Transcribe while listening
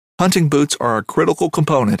Hunting boots are a critical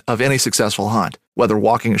component of any successful hunt. Whether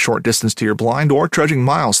walking a short distance to your blind or trudging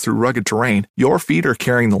miles through rugged terrain, your feet are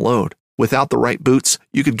carrying the load. Without the right boots,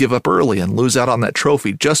 you could give up early and lose out on that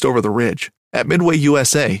trophy just over the ridge. At Midway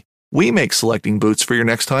USA, we make selecting boots for your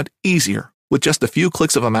next hunt easier. With just a few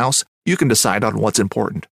clicks of a mouse, you can decide on what's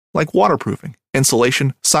important, like waterproofing,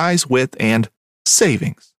 insulation, size, width, and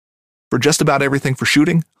savings. For just about everything for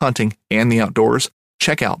shooting, hunting, and the outdoors,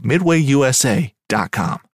 check out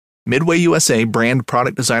MidwayUSA.com. Midway USA brand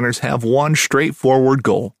product designers have one straightforward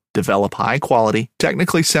goal: develop high-quality,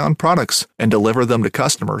 technically sound products and deliver them to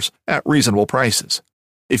customers at reasonable prices.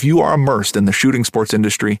 If you are immersed in the shooting sports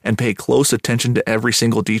industry and pay close attention to every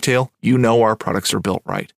single detail, you know our products are built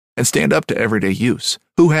right and stand up to everyday use.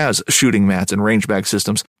 Who has shooting mats and range bag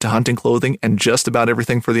systems to hunting clothing and just about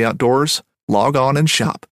everything for the outdoors? Log on and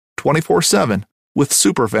shop 24/7 with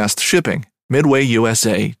super fast shipping.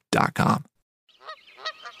 MidwayUSA.com.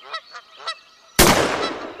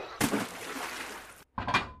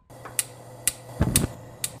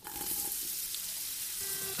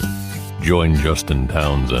 Join Justin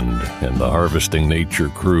Townsend and the Harvesting Nature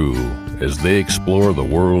crew as they explore the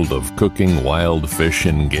world of cooking wild fish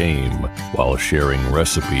and game while sharing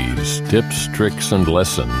recipes, tips, tricks, and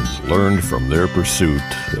lessons learned from their pursuit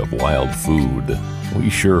of wild food.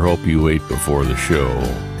 We sure hope you ate before the show,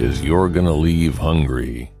 'cause you're gonna leave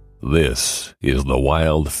hungry. This is the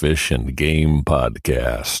Wild Fish and Game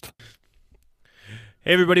Podcast.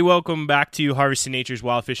 Hey everybody, welcome back to Harvesting Nature's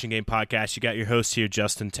Wild Fishing Game Podcast. You got your host here,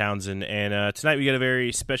 Justin Townsend, and tonight we got a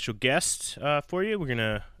very special guest for you. We're going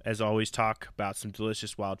to, as always, talk about some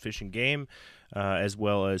delicious wild fishing game, as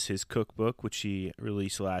well as his cookbook, which he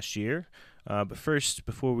released last year. But first,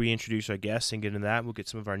 before we introduce our guests and get into that, we'll get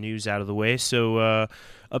some of our news out of the way. So,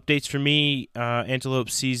 updates for me, antelope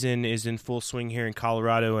season is in full swing here in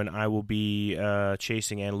Colorado, and I will be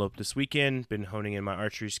chasing antelope this weekend. Been honing in my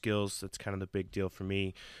archery skills. That's kind of the big deal for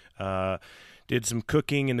me. Did some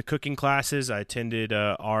cooking in the cooking classes. I attended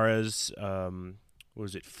Ara's,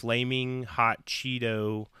 Flaming Hot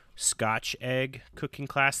Cheeto Scotch Egg cooking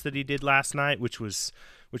class that he did last night, which was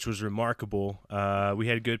remarkable. We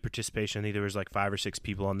had good participation. I think there was like 5 or 6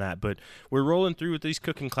 people on that. But we're rolling through with these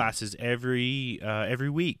cooking classes every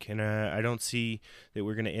week, and I don't see that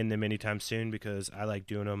we're going to end them anytime soon because I like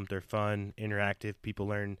doing them. They're fun, interactive. People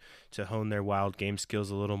learn to hone their wild game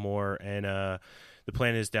skills a little more, and the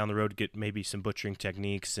plan is down the road to get maybe some butchering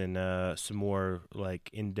techniques and some more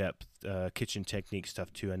like in-depth kitchen technique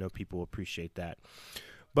stuff too. I know people appreciate that.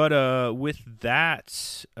 But with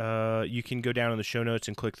that, you can go down in the show notes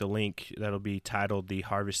and click the link that'll be titled the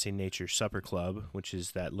Harvesting Nature Supper Club, which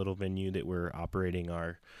is that little venue that we're operating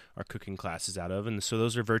our cooking classes out of. And so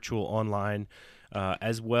those are virtual online,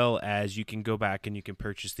 as well as you can go back and you can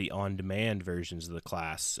purchase the on-demand versions of the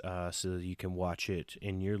class so that you can watch it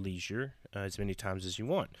in your leisure as many times as you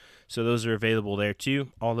want. So those are available there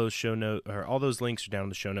too. All those links are down in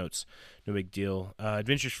the show notes. No big deal.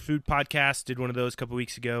 Adventures for Food podcast did one of those a couple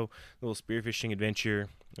weeks ago. A little spearfishing adventure.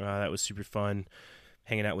 That was super fun.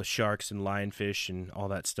 Hanging out with sharks and lionfish and all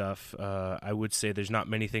that stuff. I would say there's not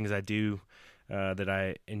many things I do that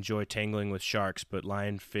I enjoy tangling with sharks, but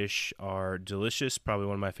lionfish are delicious. Probably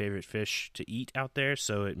one of my favorite fish to eat out there,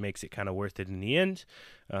 so it makes it kind of worth it in the end,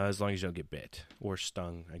 as long as you don't get bit or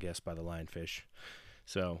stung, I guess, by the lionfish.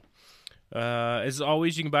 So, as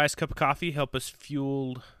always, you can buy us a cup of coffee, help us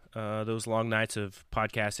fuel those long nights of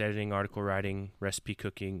podcast editing, article writing, recipe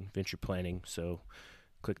cooking, venture planning. So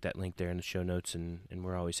click that link there in the show notes, and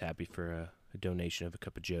we're always happy for a donation of a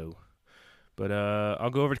cup of joe. But I'll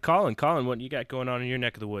go over to Colin. Colin, what you got going on in your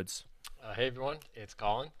neck of the woods? Hey, everyone. It's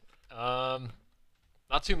Colin.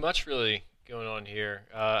 Not too much really going on here.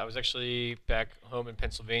 I was actually back home in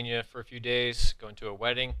Pennsylvania for a few days, going to a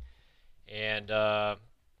wedding, and haven't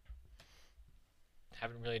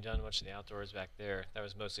really done much in the outdoors back there. That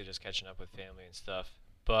was mostly just catching up with family and stuff.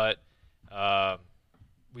 But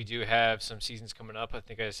we do have some seasons coming up. I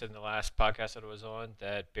think I said in the last podcast that I was on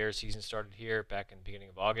that bear season started here back in the beginning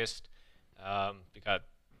of August. We got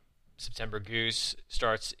September Goose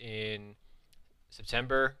starts in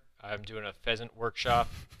September. I'm doing a pheasant workshop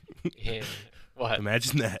in what?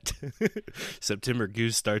 Imagine that. September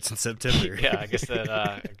Goose starts in September. Yeah, I guess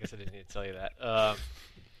I didn't need to tell you that.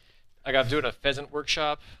 I'm doing a pheasant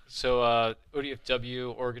workshop. So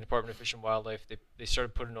ODFW, Oregon Department of Fish and Wildlife, they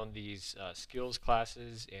started putting on these skills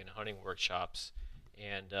classes and hunting workshops,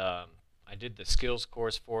 and I did the skills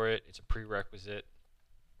course for it. It's a prerequisite.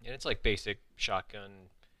 And it's like basic shotgun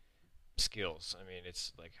skills. I mean,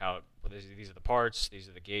 it's like these are the parts, these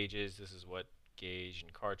are the gauges, this is what gauge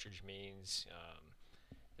and cartridge means.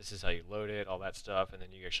 this is how you load it, all that stuff, and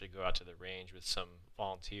then you actually go out to the range with some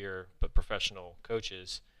volunteer but professional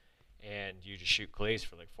coaches, and you just shoot clays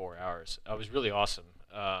for like 4 hours. It was really awesome.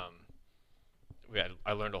 I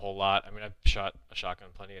learned a whole lot. I mean, I've shot a shotgun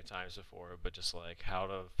plenty of times before, but just like how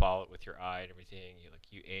to follow it with your eye and everything.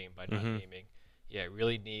 You aim by not aiming. Yeah,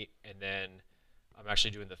 really neat. And then I'm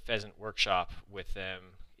actually doing the pheasant workshop with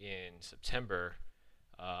them in September,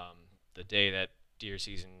 the day that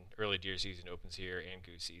early deer season opens here and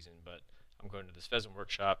goose season. But I'm going to this pheasant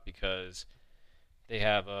workshop because they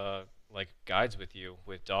have like guides with you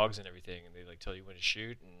with dogs and everything, and they like tell you when to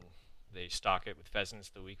shoot, and they stock it with pheasants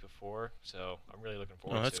the week before. So I'm really looking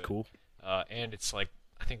forward to it. Oh, that's cool. And it's like,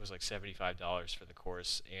 I think it was like $75 for the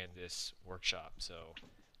course and this workshop. So,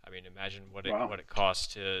 I mean, imagine what it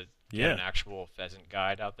costs to get an actual pheasant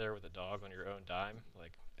guide out there with a dog on your own dime.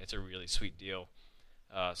 Like, it's a really sweet deal.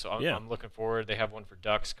 So I'm looking forward. They have one for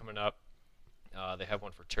ducks coming up. They have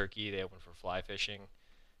one for turkey. They have one for fly fishing.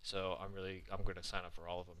 So I'm going to sign up for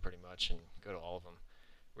all of them pretty much and go to all of them.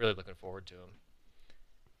 Really looking forward to them.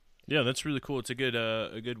 Yeah, that's really cool. It's a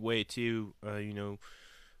good way to,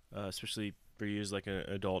 especially for you as like an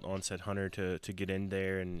adult onset hunter to get in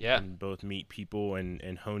there and both meet people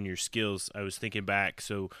and hone your skills. I was thinking back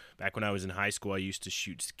when I was in high school, I used to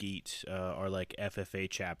shoot skeet, our like FFA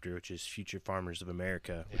chapter, which is Future Farmers of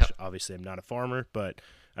America, which obviously I'm not a farmer, but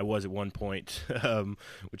I was at one point,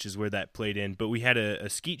 which is where that played in. But we had a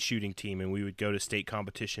skeet shooting team, and we would go to state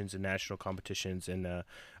competitions and national competitions, and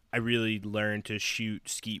I really learned to shoot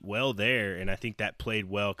skeet well there, and I think that played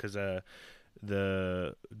well because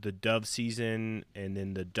the dove season and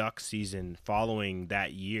then the duck season following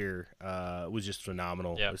that year was just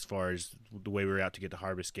phenomenal as far as the way we were out to get the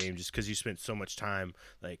harvest game, just because you spent so much time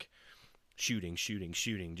like shooting,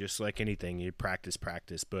 just like anything. You practice,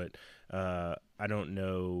 but I don't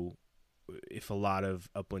know if a lot of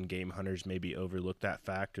upland game hunters maybe overlook that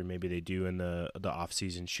fact, or maybe they do in the off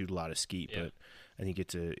season shoot a lot of skeet, but I think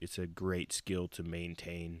it's a great skill to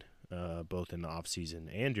maintain both in the off season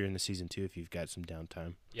and during the season too, if you've got some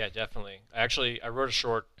downtime. Yeah, definitely. Actually, I wrote a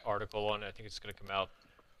short article on it. I think it's going to come out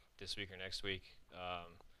this week or next week,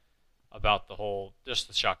 about just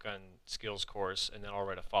the shotgun skills course, and then I'll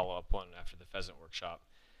write a follow-up one after the pheasant workshop.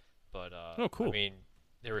 But cool. I mean,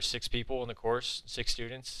 there were 6 people in the course, 6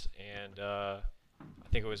 students, and I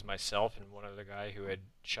think it was myself and one other guy who had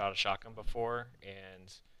shot a shotgun before,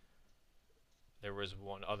 and there was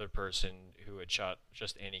one other person who had shot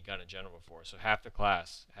just any gun in general before. So half the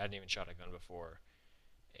class hadn't even shot a gun before,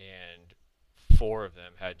 and 4 of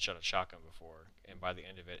them had shot a shotgun before, and by the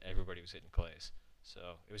end of it, everybody was hitting clays.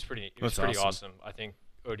 So it was pretty awesome. I think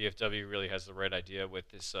ODFW really has the right idea with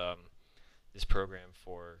this this program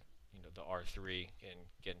for the R3 and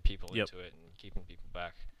getting people into it and keeping people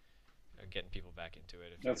back, getting people back into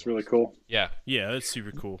it. That's really cool. Yeah, that's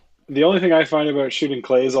super cool. The only thing I find about shooting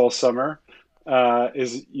clays all summer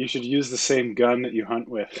is you should use the same gun that you hunt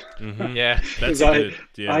with. Mm-hmm. Yeah, that's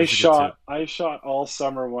I shot all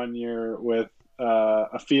summer one year with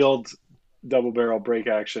a field double barrel break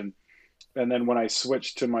action, and then when I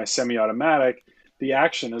switched to my semi-automatic, the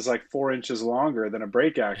action is like 4 inches longer than a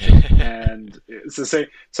break action, and it's the same.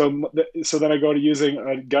 So then I go to using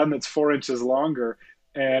a gun that's 4 inches longer.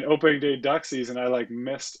 And opening day duck season, I like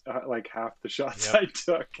missed like half the shots I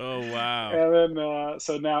took. Oh wow! And then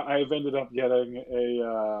so now I've ended up getting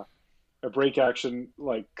a break action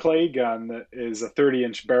like clay gun that is a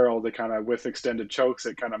 30-inch barrel that kind of with extended chokes.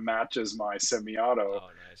 It kind of matches my semi-auto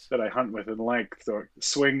that I hunt with in length, so it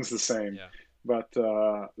swings the same. Yeah. But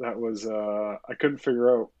that was I couldn't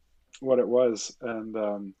figure out what it was, and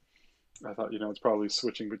I thought it's probably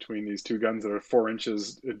switching between these 2 guns that are 4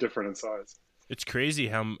 inches different in size. It's crazy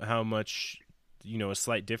how much a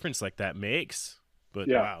slight difference like that makes. But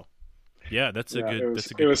wow, that's a good.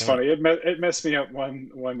 It was funny. It messed me up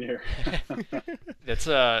one year. That's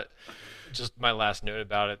just my last note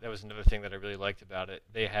about it. That was another thing that I really liked about it.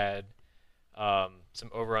 They had some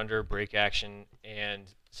over/under break action and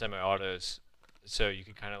semi-autos, so you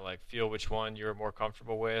could kind of like feel which one you were more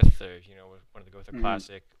comfortable with, or wanted to go with a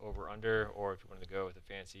classic over/under, or if you wanted to go with a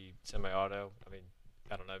fancy semi-auto. I mean,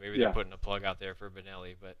 I don't know, maybe they're putting a plug out there for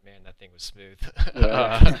Benelli, but man, that thing was smooth.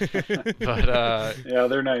 Yeah,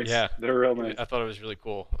 they're nice. Yeah, they're real nice. I thought it was really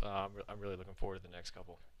cool. I'm really looking forward to the next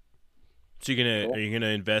couple. So are you gonna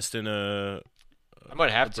invest in a? I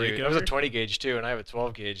might have to. It was a 20 gauge too, and I have a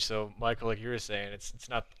 12 gauge. So Michael, like you were saying, it's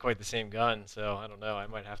not quite the same gun. So I don't know. I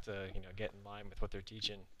might have to get in line with what they're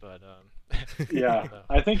teaching. But yeah,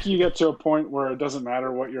 I think you get to a point where it doesn't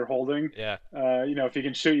matter what you're holding. Yeah. If you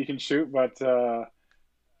can shoot, you can shoot. But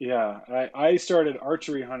yeah, I started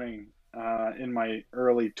archery hunting in my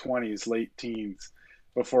early 20s, late teens,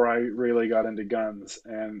 before I really got into guns.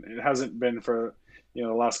 And it hasn't been for, the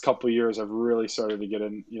last couple of years I've really started to get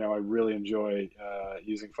in. I really enjoy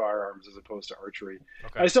using firearms as opposed to archery.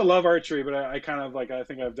 Okay. I still love archery, but I kind of I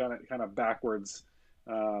think I've done it kind of backwards.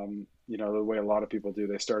 The way a lot of people do.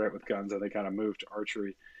 They start out with guns and they kind of move to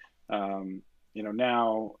archery.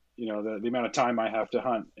 Now, the amount of time I have to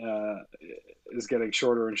hunt is getting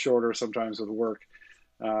shorter and shorter sometimes with work.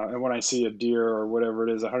 And when I see a deer or whatever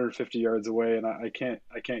it is, 150 yards away, and I can't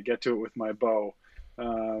get to it with my bow,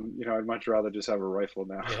 I'd much rather just have a rifle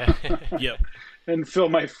now. Yeah. Yep. And fill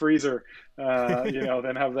my freezer,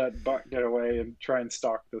 than have that buck get away and try and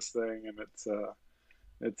stalk this thing. And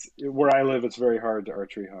it's where I live. It's very hard to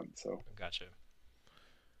archery hunt. So Gotcha.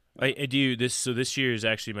 I do this. So this year is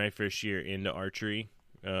actually my first year into archery.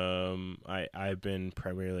 I've been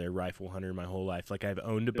primarily a rifle hunter my whole life. Like I've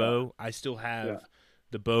owned a bow. I still have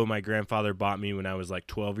the bow my grandfather bought me when I was like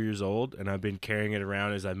 12 years old, and I've been carrying it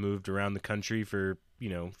around as I moved around the country for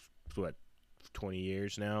 20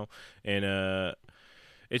 years now. And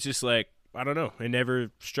it's just like, I don't know, it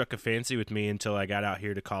never struck a fancy with me until I got out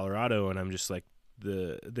here to Colorado, and I'm just like,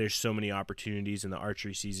 there's so many opportunities, and the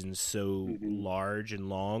archery season's so large and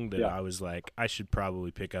long that I was like, I should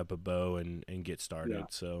probably pick up a bow and get started. Yeah.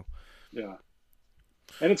 So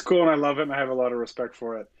and it's cool, and I love it, and I have a lot of respect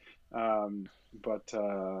for it. But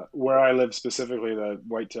where I live specifically, the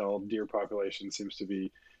whitetail deer population seems to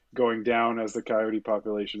be going down as the coyote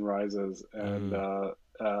population rises, and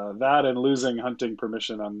that and losing hunting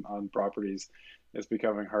permission on properties is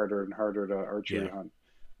becoming harder and harder to archery hunt.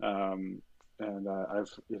 And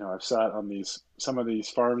I've sat on some of these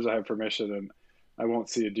farms I have permission, and I won't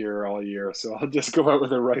see a deer all year, so I'll just go out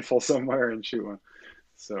with a rifle somewhere and shoot one.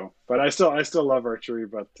 So, but I still love archery,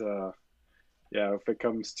 but if it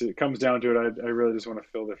comes down to it, I really just want to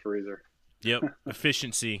fill the freezer. Yep,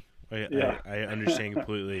 efficiency. I understand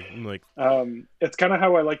completely. I'm like, it's kind of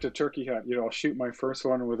how I like to turkey hunt. I'll shoot my first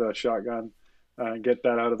one with a shotgun, get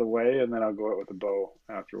that out of the way, and then I'll go out with a bow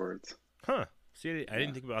afterwards. Huh. See, I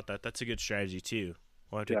didn't think about that. That's a good strategy too.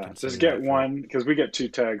 We'll have to consider just get that one, because we get 2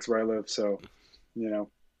 tags where I live. So,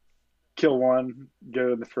 kill one, get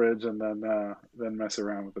it in the fridge, and then mess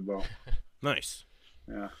around with the bow. Nice.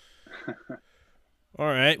 Yeah. All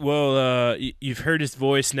right. Well, you've heard his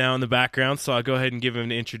voice now in the background, so I'll go ahead and give him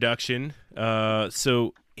an introduction.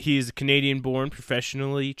 So he's a Canadian-born,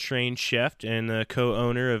 professionally trained chef and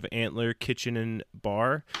co-owner of Antler Kitchen and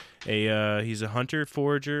Bar. He's a hunter,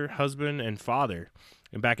 forager, husband, and father.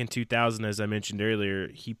 And back in 2000, as I mentioned earlier,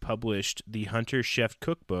 he published the Hunter Chef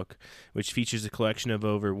Cookbook, which features a collection of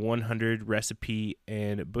over 100 recipe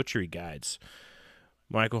and butchery guides.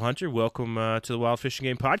 Michael Hunter, welcome to the Wild Fishing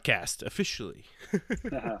Game podcast, officially.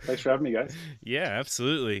 Thanks for having me, guys. Yeah,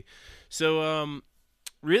 absolutely. So,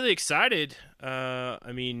 really excited.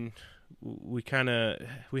 I mean, we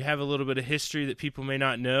have a little bit of history that people may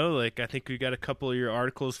not know. Like, I think we got a couple of your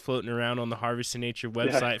articles floating around on the Harvest in Nature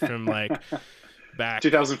website from like back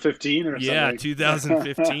 2015 or something. Yeah,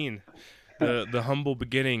 2015. The humble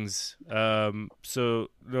beginnings. So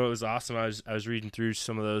no, it was awesome. I was reading through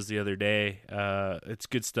some of those the other day. It's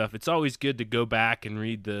good stuff. It's always good to go back and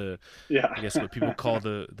read I guess what people call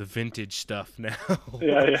the vintage stuff now.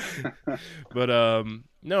 Yeah. But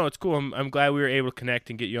no, it's cool. I'm glad we were able to connect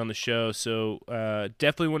and get you on the show. So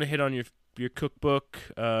definitely want to hit on your cookbook,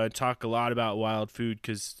 talk a lot about wild food,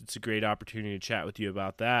 because it's a great opportunity to chat with you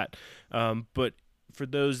about that. But for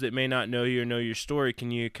those that may not know you or know your story,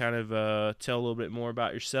 can you kind of tell a little bit more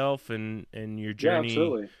about yourself and your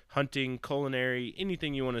journey, hunting, culinary,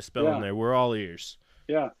 anything you want to spell in there? We're all ears.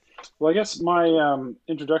 Yeah. Well, I guess my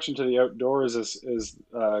introduction to the outdoors is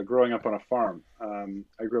growing up on a farm.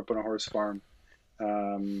 I grew up on a horse farm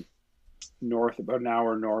about an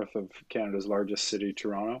hour north of Canada's largest city,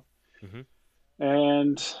 Toronto. Mm-hmm.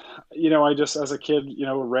 And, I just, as a kid,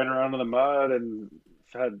 ran around in the mud and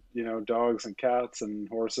had dogs and cats and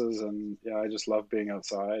horses, and I just loved being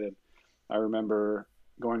outside. And I remember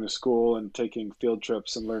going to school and taking field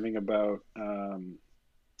trips and learning about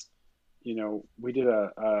we did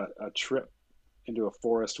a trip into a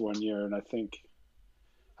forest one year, and I think it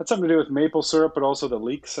had something to do with maple syrup, but also the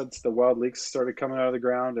leeks. The wild leeks started coming out of the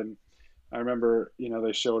ground, and I remember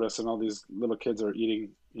they showed us, and all these little kids are eating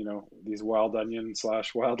these wild onion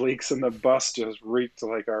 / wild leeks, and the bus just reeked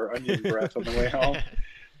like our onion breath on the way home.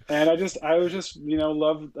 And I was just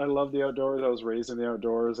loved the outdoors. I was raised in the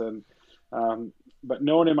outdoors, and but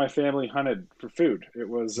no one in my family hunted for food. It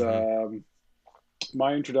was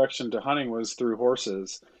my introduction to hunting was through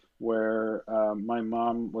horses, where my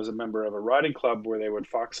mom was a member of a riding club where they would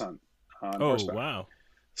fox hunt on horseback. Wow.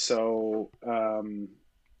 So,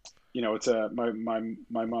 it's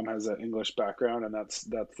my mom has an English background, and that's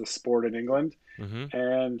the sport in England. Mm-hmm.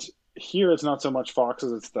 And here it's not so much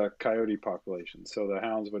foxes, it's the coyote population. So the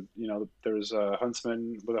hounds would, there's a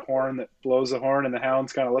huntsman with a horn that blows the horn, and the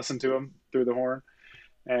hounds kind of listen to him through the horn.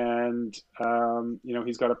 And,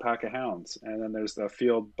 he's got a pack of hounds. And then there's the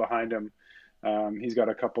field behind him. He's got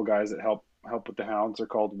a couple guys that help with the hounds. They're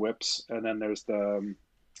called whips. And then there's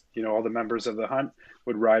all the members of the hunt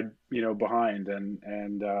would ride, behind.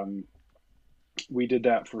 And we did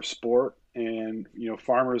that for sport. And,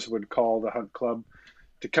 farmers would call the hunt club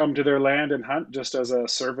to come to their land and hunt, just as a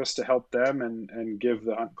service to help them and give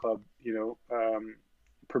the hunt club,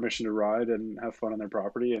 permission to ride and have fun on their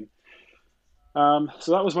property. And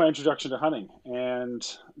so that was my introduction to hunting. And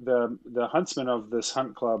the huntsman of this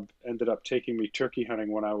hunt club ended up taking me turkey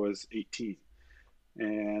hunting when I was 18.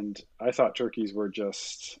 And I thought turkeys were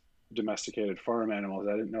just domesticated farm animals.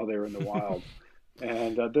 I didn't know they were in the wild.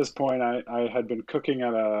 And at this point, I had been cooking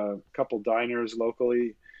at a couple diners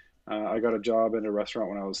locally. I got a job in a restaurant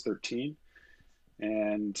when I was 13.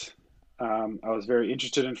 And I was very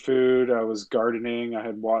interested in food. I was gardening. I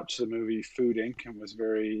had watched the movie Food Inc. and was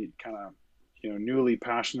very kind of, newly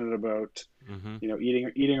passionate about, Mm-hmm.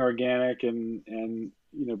 eating organic, and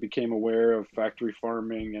became aware of factory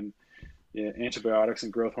farming and antibiotics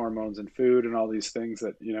and growth hormones in food and all these things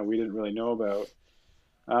that, we didn't really know about.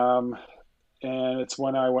 Um, and it's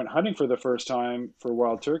when I went hunting for the first time for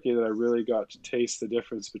wild turkey that I really got to taste the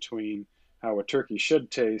difference between how a turkey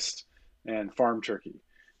should taste and farm turkey.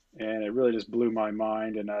 And it really just blew my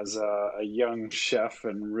mind. And as a young chef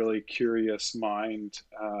and really curious mind,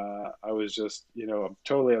 I was just,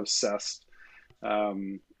 totally obsessed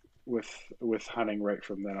with hunting right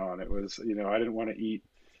from then on. It was, I didn't want to eat,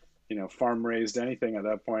 farm raised anything at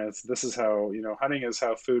that point. This is how, hunting is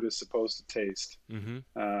how food is supposed to taste. Mm-hmm.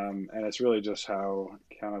 And it's really just how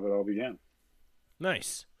kind of it all began.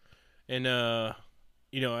 Nice. And I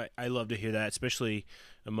love to hear that, especially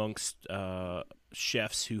amongst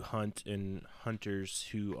chefs who hunt and hunters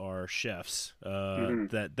who are chefs.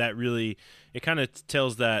 That really, it kind of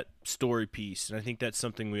tells that story piece, and I think that's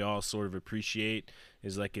something we all sort of appreciate.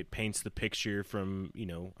 Is like it paints the picture from,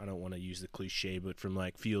 I don't want to use the cliche, but from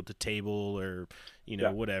like field to table, or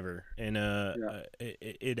whatever, and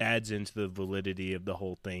it adds into the validity of the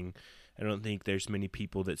whole thing. I don't think there's many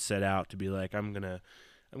people that set out to be like, I'm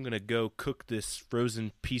gonna go cook this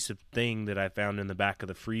frozen piece of thing that I found in the back of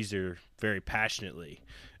the freezer very passionately.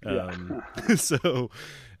 So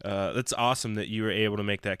that's awesome that you were able to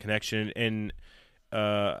make that connection. And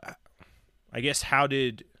I guess how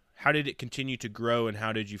did it continue to grow, and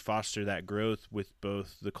how did you foster that growth with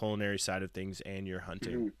both the culinary side of things and your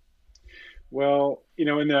hunting? Mm-hmm. Well,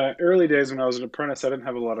 in the early days when I was an apprentice, I didn't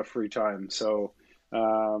have a lot of free time. So,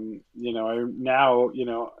 I now,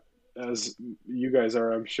 as you guys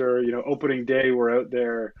are, I'm sure, opening day, we're out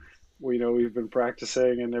there, we've been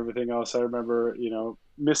practicing and everything else. I remember,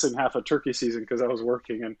 missing half a turkey season because I was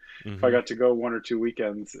working. And if I got to go 1 or 2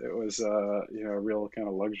 weekends, it was, a real kind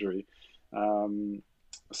of luxury.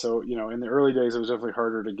 So, in the early days, it was definitely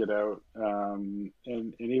harder to get out. And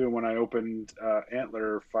even when I opened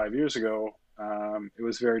Antler 5 years ago, it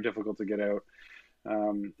was very difficult to get out.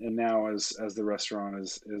 And now, as the restaurant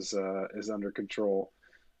is under control,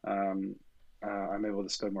 I'm able to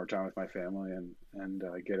spend more time with my family and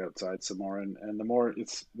get outside some more. And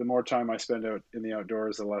the more time I spend out in the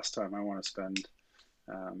outdoors, the less time I want to spend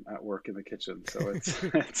at work in the kitchen. So it's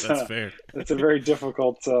That's fair. It's a very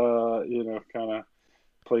difficult kind of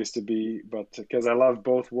place to be, but because I love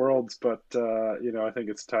both worlds. But I think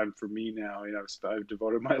it's time for me now. I've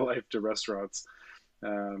devoted my life to restaurants.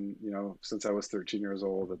 Since I was 13 years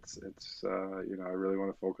old. It's I really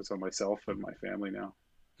want to focus on myself and my family now.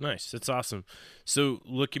 Nice. That's awesome. So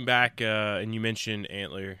looking back, and you mentioned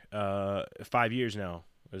Antler, 5 years now.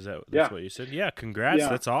 That's what you said? Yeah. Congrats. Yeah.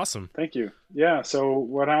 That's awesome. Thank you. Yeah. So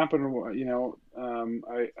what happened,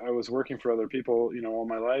 I was working for other people, all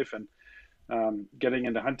my life, and getting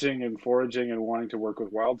into hunting and foraging and wanting to work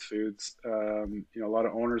with wild foods. A lot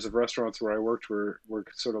of owners of restaurants where I worked were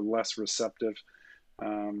sort of less receptive.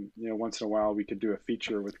 Once in a while we could do a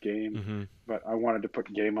feature with game, but I wanted to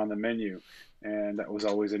put game on the menu, and that was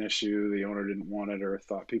always an issue. The owner didn't want it, or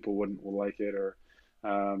thought people wouldn't like it, or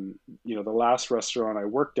the last restaurant I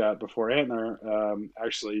worked at before Antler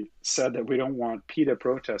actually said that we don't want PETA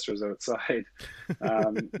protesters outside.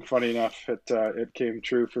 Funny enough, it came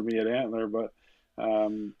true for me at Antler, but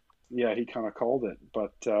he kind of called it.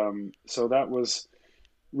 But so that was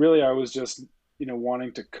really, I was just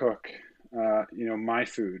wanting to cook my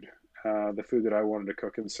food, the food that I wanted to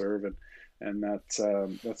cook and serve. And and that's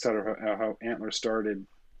sort of how Antler started,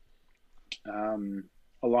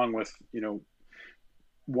 along with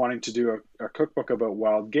wanting to do a cookbook about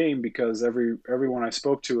wild game, because everyone I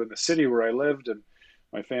spoke to in the city where I lived, and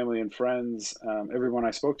my family and friends, everyone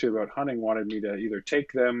I spoke to about hunting wanted me to either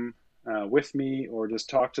take them with me or just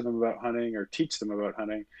talk to them about hunting or teach them about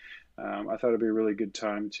hunting. I thought it'd be a really good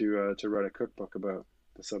time to write a cookbook about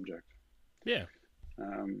the subject. Yeah.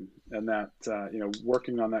 And that,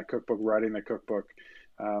 working on that cookbook, writing the cookbook,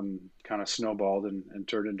 kind of snowballed and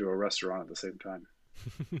turned into a restaurant at the same time.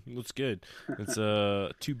 That's good. It's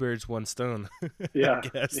two birds, one stone. Yeah,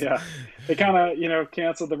 yeah. They kind of,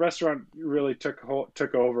 canceled. The restaurant really took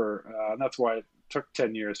over, and that's why it took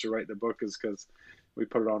 10 years to write the book, is because we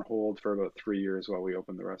put it on hold for about 3 years while we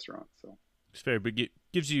opened the restaurant. So it's fair, but it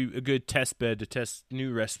gives you a good test bed to test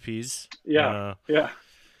new recipes. Yeah, yeah.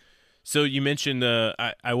 So you mentioned,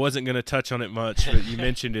 I wasn't going to touch on it much, but you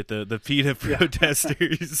mentioned it, the PETA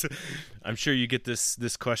protesters. I'm sure you get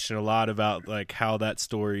this question a lot about like how that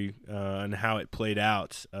story and how it played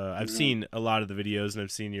out. I've seen a lot of the videos and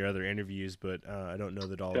I've seen your other interviews, but I don't know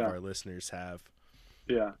that all of our listeners have.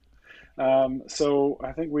 Yeah. So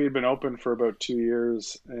I think we had been open for about 2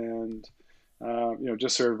 years, and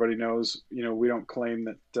just so everybody knows, we don't claim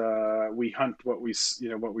that we hunt what we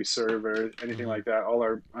serve or anything like that. All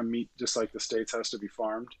our meat, just like the States, has to be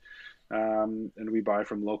farmed, and we buy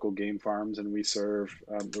from local game farms, and we serve.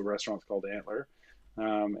 The restaurant's called Antler,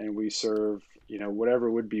 and we serve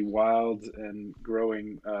whatever would be wild and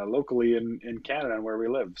growing locally in Canada and where we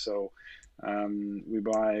live. So we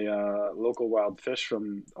buy local wild fish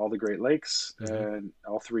from all the Great Lakes and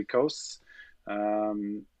all 3 coasts.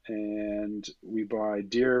 And we buy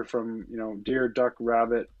deer from, deer, duck,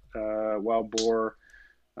 rabbit, wild boar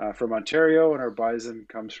from Ontario, and our bison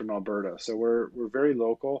comes from Alberta. So we're very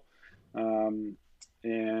local.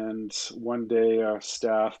 And one day a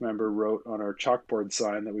staff member wrote on our chalkboard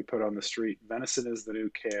sign that we put on the street, "Venison is the new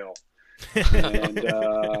kale." And,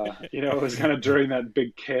 it was kind of during that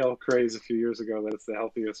big kale craze a few years ago that it's the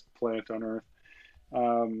healthiest plant on earth.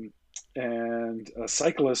 And a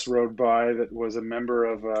cyclist rode by that was a member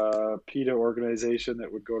of a PETA organization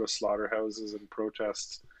that would go to slaughterhouses and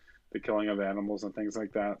protest the killing of animals and things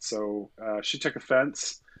like that. So she took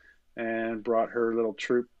offense and brought her little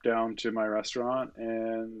troop down to my restaurant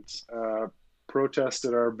and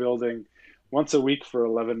protested our building once a week for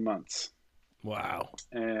 11 months. Wow.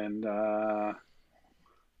 And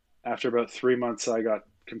after about 3 months, I got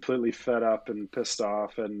completely fed up and pissed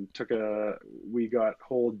off, and we got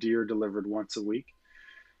whole deer delivered once a week.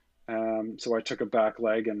 So I took a back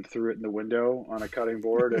leg and threw it in the window on a cutting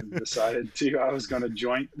board and decided I was going to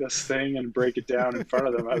joint this thing and break it down in front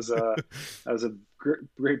of them as a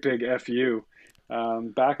great big FU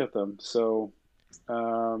back at them. So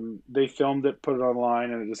they filmed it, put it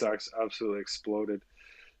online, and it just absolutely exploded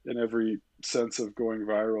in every sense of going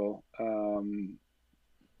viral.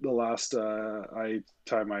 The last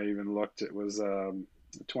time I even looked, it was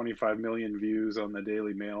 25 million views on the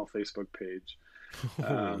Daily Mail Facebook page,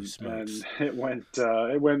 and it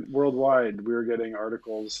went worldwide. We were getting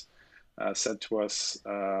articles sent to us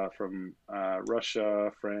from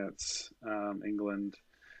Russia, France, England,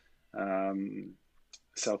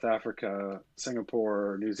 South Africa,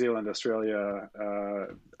 Singapore, New Zealand, Australia.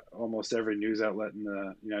 Almost every news outlet in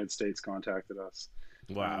the United States contacted us.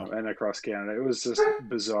 Wow. And across Canada. It was just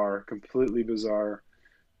bizarre, completely bizarre.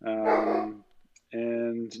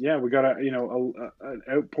 And yeah, we got an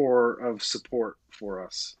outpour of support for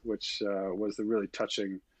us, which was the really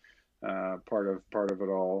touching part of it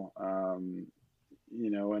all.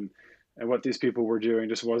 And what these people were doing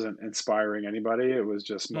just wasn't inspiring anybody. It was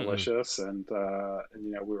just malicious, and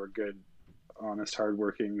we were good, honest,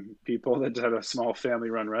 hardworking people that had a small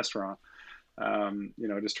family-run restaurant.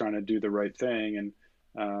 Just trying to do the right thing, and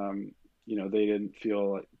they didn't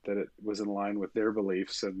feel that it was in line with their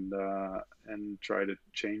beliefs, and try to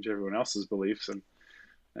change everyone else's beliefs,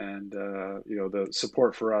 and the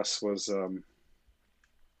support for us was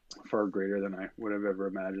far greater than I would have ever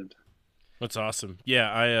imagined. That's awesome.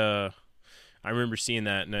 Yeah, I remember seeing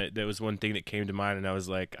that, and that was one thing that came to mind, and I was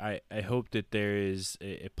like, I hope that there is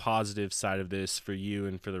a positive side of this for you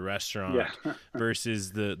and for the restaurant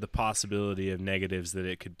versus the possibility of negatives that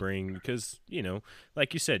it could bring, because,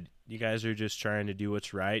 like you said, you guys are just trying to do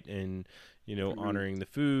what's right, and, honoring the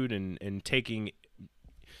food and taking,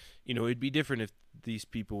 it'd be different if these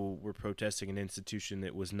people were protesting an institution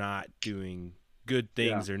that was not doing good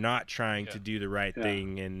things or not trying to do the right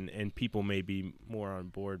thing, and people may be more on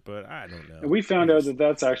board, but I don't know. And we found out that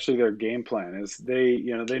that's actually their game plan. Is they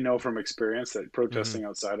know from experience that protesting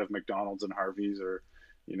outside of McDonald's and Harvey's or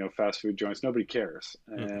fast food joints, nobody cares.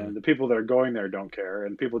 And the people that are going there don't care,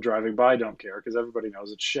 and people driving by don't care because everybody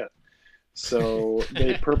knows it's shit. So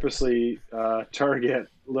they purposely target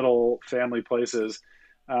little family places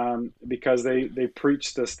because they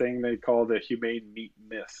preach this thing they call the humane meat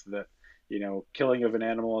myth that killing of an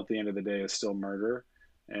animal at the end of the day is still murder,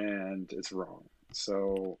 and it's wrong.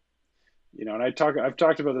 So and I've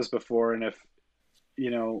talked about this before, and if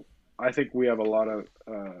I think we have a lot of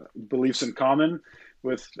beliefs in common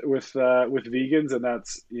with vegans, and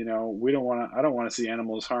that's I don't want to see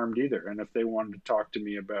animals harmed either. And if they wanted to talk to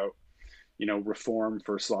me about reform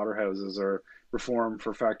for slaughterhouses or reform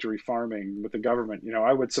for factory farming with the government,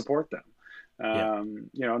 I would support them. And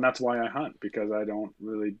that's why I hunt, because I don't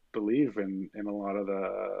really believe in a lot of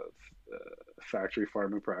the factory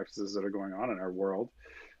farming practices that are going on in our world.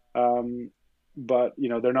 But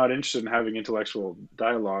they're not interested in having intellectual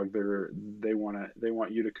dialogue. They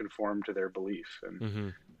want you to conform to their belief,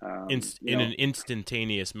 and in an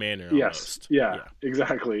instantaneous manner. Yes, yeah,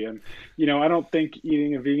 exactly. And I don't think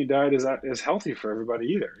eating a vegan diet is healthy for everybody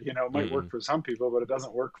either. It might work for some people, but it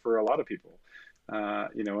doesn't work for a lot of people.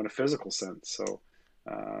 In a physical sense.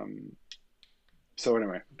 So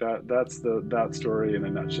anyway, that's that story in a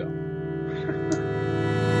nutshell.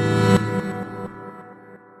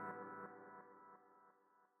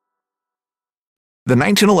 The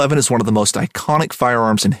 1911 is one of the most iconic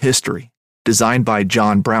firearms in history. Designed by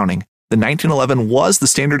John Browning, the 1911 was the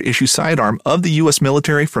standard issue sidearm of the U.S.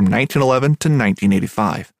 military from 1911 to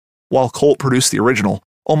 1985. While Colt produced the original,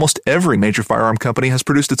 almost every major firearm company has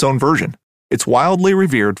produced its own version. It's wildly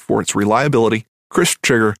revered for its reliability, crisp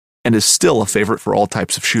trigger, and is still a favorite for all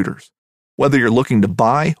types of shooters. Whether you're looking to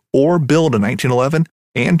buy or build a 1911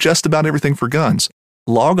 and just about everything for guns,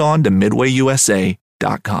 log on to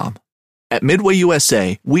MidwayUSA.com. At Midway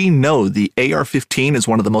USA, we know the AR-15 is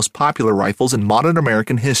one of the most popular rifles in modern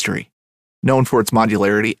American history. Known for its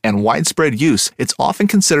modularity and widespread use, it's often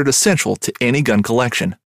considered essential to any gun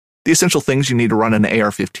collection. The essential things you need to run an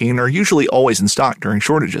AR-15 are usually always in stock during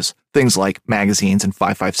shortages, things like magazines and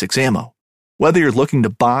 5.56 ammo. Whether you're looking to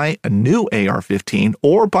buy a new AR-15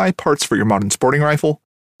 or buy parts for your modern sporting rifle,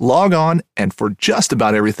 log on, and for just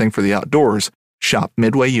about everything for the outdoors, shop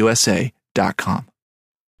MidwayUSA.com.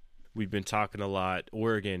 We've been talking a lot.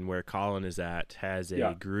 Oregon, where Colin is at, has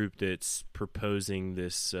a group that's proposing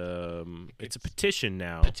this. It's a petition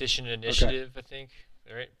now. Petition initiative, I think.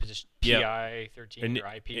 Right? PI 13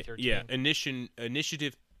 or IP 13. Yeah,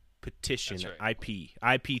 initiative petition, right.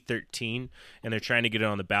 IP 13, and they're trying to get it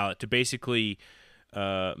on the ballot to basically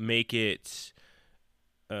make it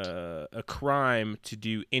a crime to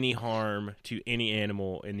do any harm to any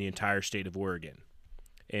animal in the entire state of Oregon.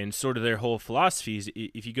 And sort of their whole philosophy is,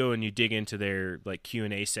 if you go and you dig into their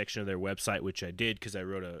Q&A section of their website, which I did because I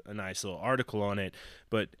wrote a nice little article on it,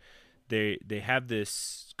 but they have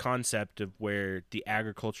this concept of where the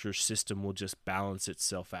agriculture system will just balance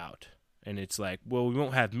itself out. And it's like, well, we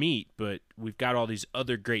won't have meat, but we've got all these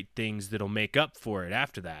other great things that'll make up for it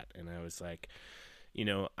after that. And I was like,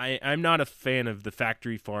 I'm not a fan of the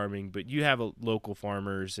factory farming, but you have local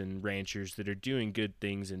farmers and ranchers that are doing good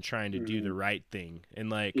things and trying to do the right thing. And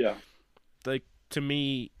to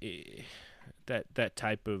me, that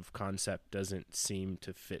type of concept doesn't seem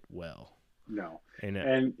to fit well. No.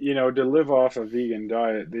 And to live off a vegan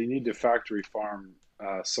diet, they need to factory farm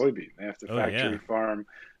soybean. They have to factory farm,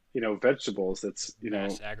 vegetables. That's,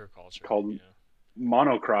 mass agriculture called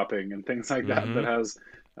monocropping and things like that, that has,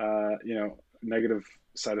 negative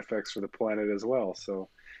side effects for the planet as well. So,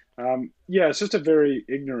 it's just a very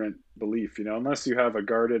ignorant belief, unless you have a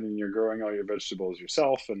garden and you're growing all your vegetables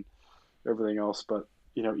yourself and everything else. But,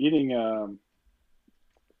 eating,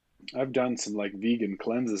 I've done some vegan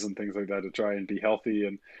cleanses and things like that to try and be healthy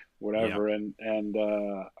and whatever. Yeah. And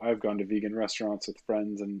I've gone to vegan restaurants with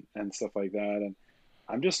friends and stuff like that. And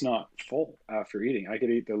I'm just not full after eating. I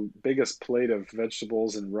could eat the biggest plate of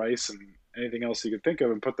vegetables and rice and anything else you could think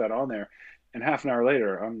of and put that on there. And half an hour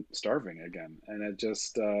later, I'm starving again. And it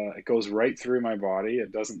just, it goes right through my body.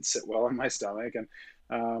 It doesn't sit well in my stomach. And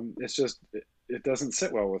it's just, it doesn't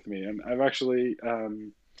sit well with me. And I've actually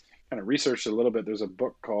kind of researched a little bit. There's a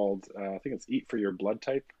book called, I think it's Eat for Your Blood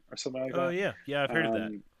Type or something like that. Oh, yeah. Yeah, I've heard of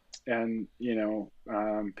that. And,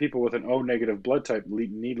 people with an O negative blood type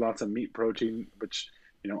need lots of meat protein, which,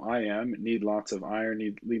 I am, need lots of iron,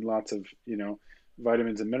 need lots of,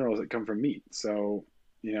 vitamins and minerals that come from meat. So,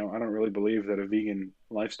 I don't really believe that a vegan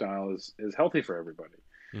lifestyle is healthy for everybody.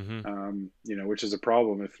 Which is a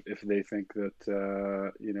problem if they think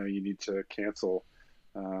that, you need to cancel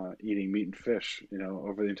eating meat and fish,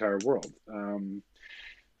 over the entire world.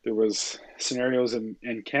 There was scenarios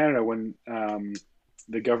in Canada when,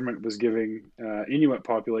 the government was giving Inuit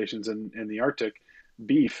populations in the Arctic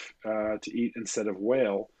beef to eat instead of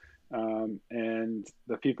whale. And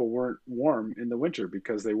the people weren't warm in the winter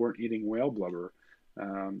because they weren't eating whale blubber.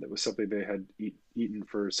 That was something they had eaten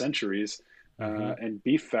for centuries. And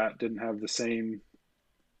beef fat didn't have the same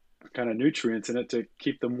kind of nutrients in it to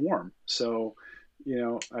keep them warm. So,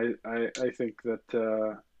 I think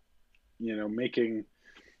that, making,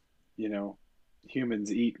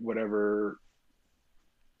 humans eat whatever,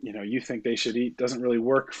 you think they should eat doesn't really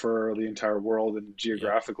work for the entire world and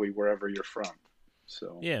geographically wherever you're from.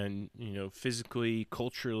 So yeah, and physically,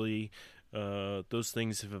 culturally, those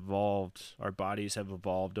things have evolved. Our bodies have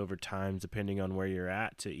evolved over time, depending on where you're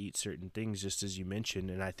at, to eat certain things, just as you mentioned.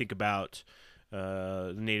 And I think about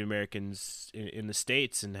the Native Americans in the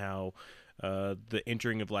States and how the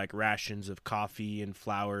entering of like rations of coffee and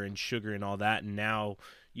flour and sugar and all that, and now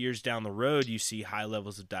years down the road you see high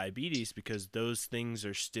levels of diabetes because those things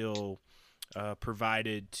are still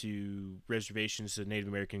provided to reservations to Native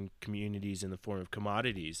American communities in the form of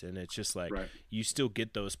commodities. And it's just like, you still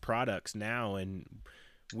get those products now, and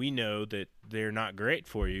we know that they're not great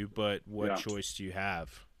for you, but what choice do you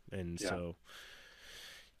have? And so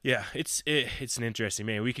it's an interesting,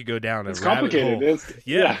 man. We could go down a rabbit hole.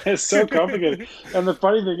 It's so complicated. And the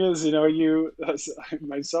funny thing is,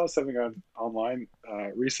 I saw something online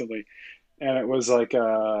recently, and it was like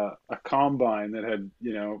a combine that had,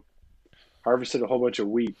 harvested a whole bunch of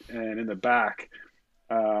wheat, and in the back,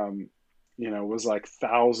 was like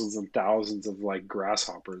thousands and thousands of like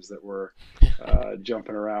grasshoppers that were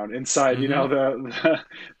jumping around inside,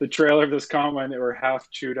 the trailer of this combine that were half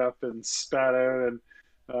chewed up and spat out. And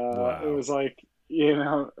it was like,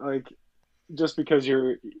 like just because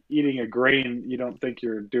you're eating a grain, you don't think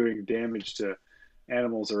you're doing damage to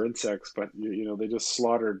animals or insects, but they just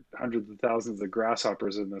slaughtered hundreds of thousands of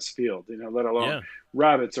grasshoppers in this field, let alone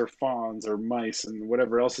rabbits or fawns or mice and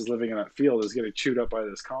whatever else is living in that field is getting chewed up by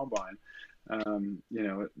this combine.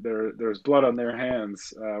 There's blood on their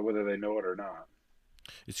hands, whether they know it or not.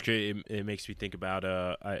 It's great. It makes me think about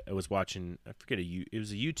I was watching, I forget, it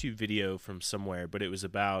was a YouTube video from somewhere, but it was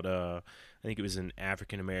about I think it was an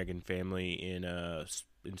African American family in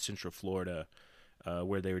Central Florida,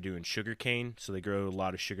 where they were doing sugar cane. So they grow a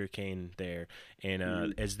lot of sugar cane there,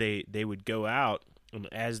 and as they would go out, and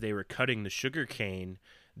as they were cutting the sugar cane,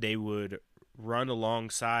 they would run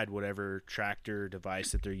alongside whatever tractor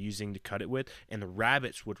device that they're using to cut it with, and the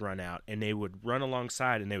rabbits would run out, and they would run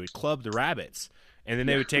alongside, and they would club the rabbits, and then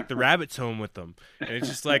they would take the rabbits home with them. And it's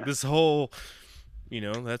just like this whole,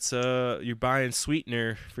 that's you're buying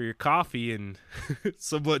sweetener for your coffee, and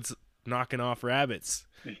someone's knocking off rabbits.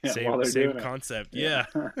 Same concept. Yeah.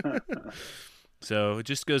 So it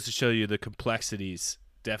just goes to show you the complexities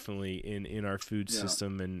definitely in our food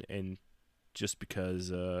system, and just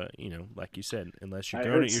because like you said, unless you're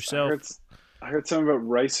growing it yourself. I heard something about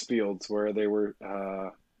rice fields where they were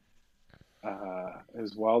it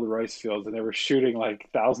was wild rice fields, and they were shooting like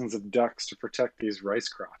thousands of ducks to protect these rice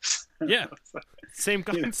crops. Yeah. Same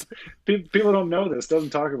concept. People don't know this, doesn't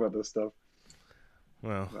talk about this stuff.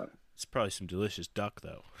 Well, it's probably some delicious duck,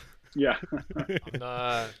 though. Yeah.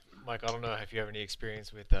 Mike, I don't know if you have any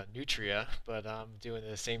experience with Nutria, but I'm doing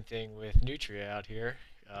the same thing with Nutria out here.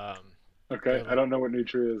 Okay, I don't know what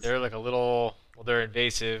Nutria is. They're like they're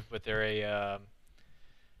invasive, but they're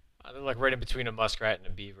they're like right in between a muskrat and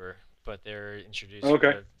a beaver, but they're introduced.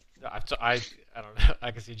 Okay. I don't know.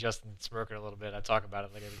 I can see Justin smirking a little bit. I talk about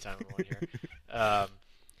it like every time I'm on here.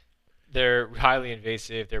 They're highly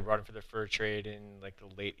invasive. They're brought in for the fur trade in like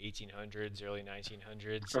the late 1800s, early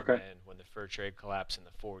 1900s. Okay. And when the fur trade collapsed in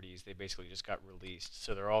the 40s, they basically just got released.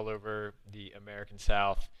 So they're all over the American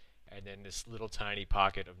South, and then this little tiny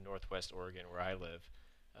pocket of Northwest Oregon where I live.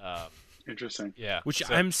 Interesting. Yeah. Which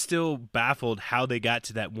I'm still baffled how they got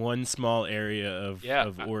to that one small area of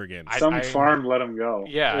Oregon. Some farm let them go.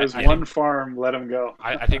 Yeah. There's one farm let them go.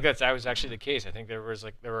 I think that was actually the case. I think there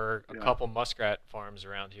were a couple muskrat farms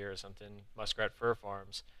around here or something, muskrat fur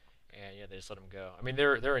farms, and they just let them go. I mean,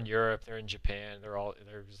 they're in Europe, they're in Japan,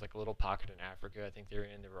 there's like a little pocket in Africa. I think they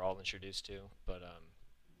were all introduced to. But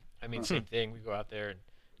I mean, same thing. We go out there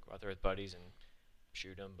with buddies and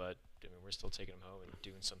shoot them, but I mean, we're still taking them home and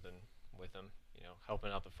doing something with them,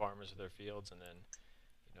 helping out the farmers with their fields, and then,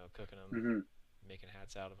 cooking them, making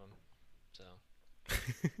hats out of them. So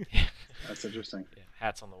that's interesting. Yeah,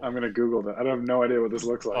 hats on the wall. I'm gonna Google that. I have no idea what this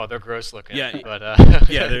looks like. Oh, they're gross looking. Yeah, but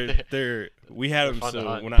they're we had them.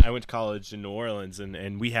 So when I went to college in New Orleans,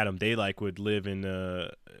 and we had them, they like would live in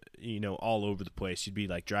all over the place. You'd be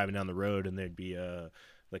like driving down the road, and there'd be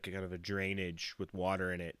like a kind of a drainage with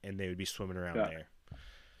water in it, and they would be swimming around there.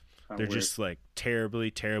 They're just like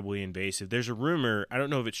terribly invasive. There's a rumor, I don't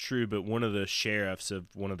know if it's true, but one of the sheriffs of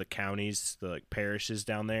one of the counties, the like parishes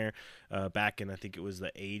down there, back in I think it was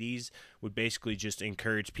the 80s, would basically just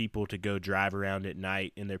encourage people to go drive around at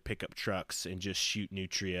night in their pickup trucks and just shoot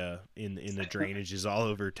nutria in the drainages all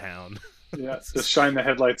over town. Yeah, just shine the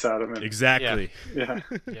headlights at them. Exactly. Yeah.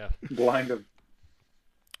 Yeah. Blind them.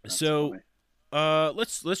 So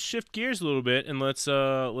let's shift gears a little bit and let's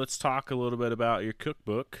talk a little bit about your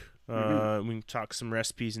cookbook. We can talk some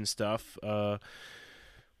recipes and stuff.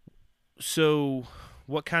 So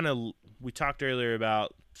what kind of, we talked earlier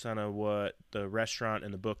about kind of what the restaurant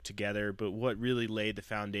and the book together, but what really laid the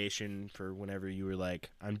foundation for whenever you were like,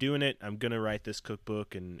 I'm doing it, I'm going to write this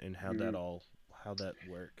cookbook, and how'd that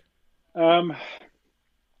work? Well,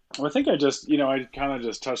 I think I kind of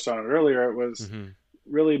just touched on it earlier. It was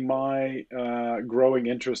really my growing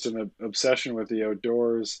interest and obsession with the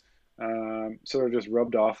outdoors sort of just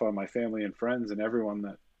rubbed off on my family and friends, and everyone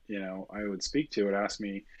that I would speak to would ask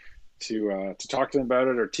me to talk to them about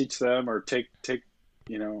it or teach them or take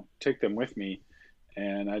them with me.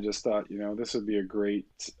 And I just thought, this would be a great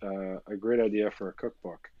idea for a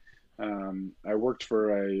cookbook. I worked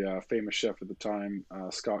for a famous chef at the time,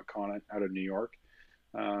 Scott Conant, out of New York.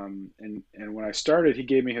 And when I started, he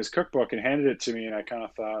gave me his cookbook and handed it to me, and I kind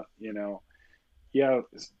of thought,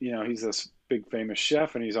 he's this big famous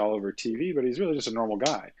chef and he's all over TV, but he's really just a normal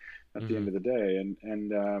guy at the end of the day.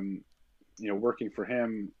 And working for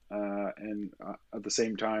him and at the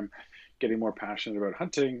same time getting more passionate about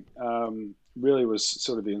hunting really was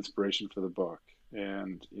sort of the inspiration for the book.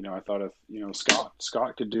 And I thought if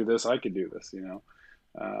Scott could do this, I could do this.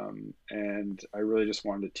 And I really just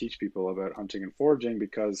wanted to teach people about hunting and foraging,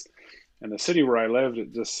 because in the city where I lived,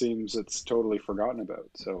 it just seems it's totally forgotten about.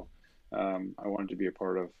 So I wanted to be a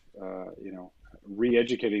part of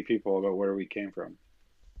re-educating people about where we came from.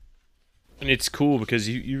 And it's cool because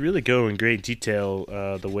you really go in great detail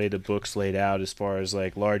the way the book's laid out, as far as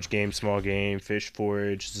like large game, small game, fish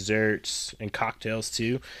forage, desserts, and cocktails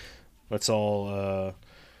too. That's all.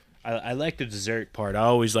 I like the dessert part. I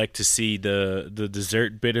always like to see the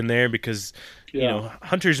dessert bit in there, because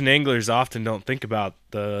hunters and anglers often don't think about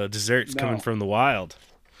the desserts coming from the wild.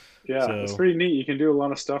 Yeah, so it's pretty neat. You can do a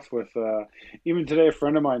lot of stuff with. Even today, a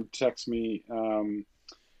friend of mine texted me.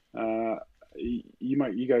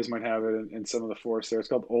 You guys might have it in some of the forests there. It's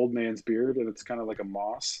called Old Man's Beard, and it's kind of like a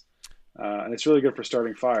moss, and it's really good for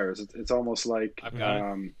starting fires. It's almost like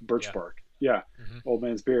birch bark. Yeah, Old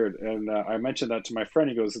Man's Beard. And I mentioned that to my friend.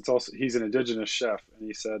 He goes, he's an indigenous chef, and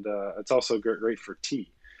he said it's also great for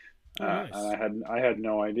tea. Nice. And I had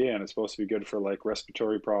no idea, and it's supposed to be good for like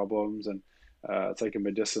respiratory problems, and it's like a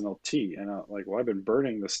medicinal tea. And I'm like, well, I've been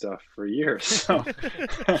burning this stuff for years, so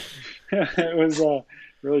it was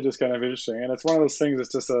really just kind of interesting. And it's one of those things.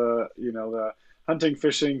 It's just the hunting,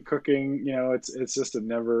 fishing, cooking. It's just a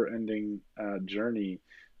never-ending journey.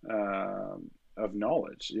 Of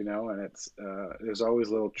knowledge, and it's there's always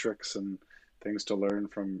little tricks and things to learn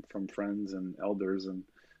from friends and elders and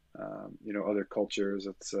other cultures.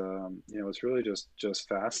 It's it's really just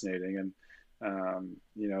fascinating. And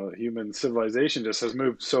human civilization just has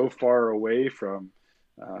moved so far away from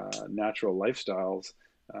natural lifestyles.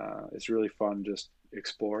 It's really fun just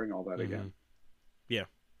exploring all that again. Yeah,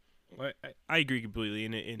 I agree completely,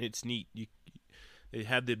 and it's neat. They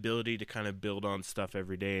have the ability to kind of build on stuff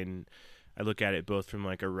every day, and I look at it both from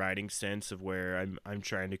like a writing sense of where I'm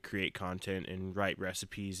trying to create content and write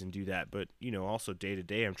recipes and do that, but also day to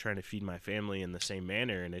day I'm trying to feed my family in the same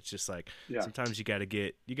manner, and it's just like sometimes you got to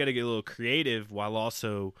get a little creative while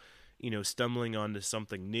also stumbling onto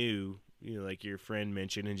something new, like your friend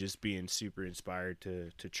mentioned, and just being super inspired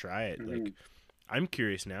to try it. Like, I'm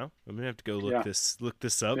curious now. I'm gonna have to go look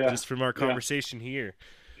this up just from our conversation here.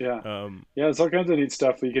 There's all kinds of neat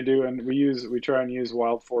stuff we can do, and we try and use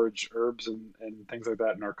wild forage herbs and things like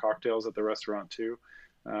that in our cocktails at the restaurant too.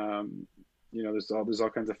 There's all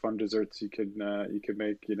kinds of fun desserts you could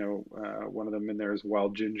make. One of them in there is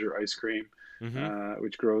wild ginger ice cream,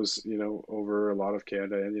 which grows over a lot of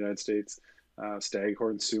Canada and the United States.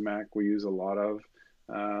 Staghorn sumac we use a lot of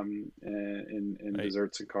in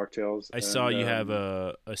desserts and cocktails. I saw you have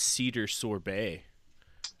a cedar sorbet.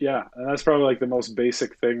 Yeah, and that's probably like the most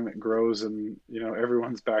basic thing that grows in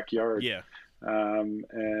everyone's backyard. Yeah, and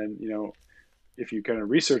if you kind of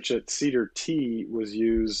research it, cedar tea was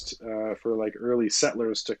used for like early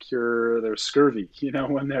settlers to cure their scurvy.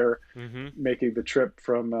 When they're making the trip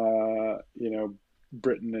from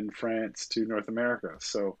Britain and France to North America.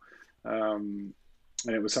 So, and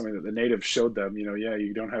it was something that the natives showed them.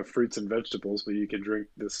 You don't have fruits and vegetables, but you can drink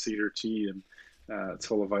this cedar tea, and it's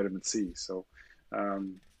full of vitamin C. So.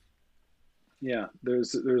 Yeah,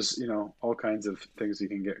 there's all kinds of things you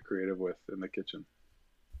can get creative with in the kitchen.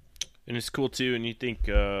 And it's cool too. And you think,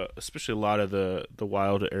 especially a lot of the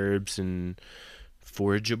wild herbs and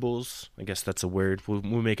forageables. I guess that's a word. We'll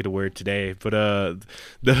make it a word today. But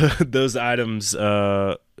those items,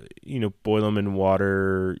 boil them in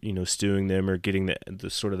water, stewing them or getting the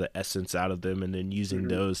sort of the essence out of them, and then using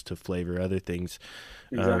those to flavor other things.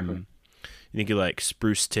 Exactly. You think of like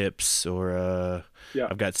spruce tips, or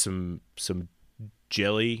I've got some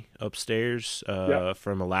jelly upstairs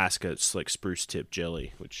from Alaska. It's like spruce tip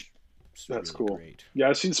jelly, which is That's really cool. great. Yeah,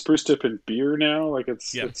 I've seen spruce tip in beer now. Like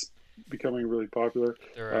it's becoming really popular.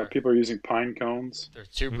 People are using pine cones. There are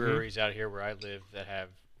two breweries out here where I live that have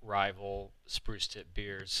rival spruce tip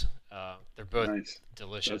beers. They're both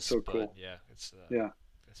delicious. That's so cool. Yeah, it's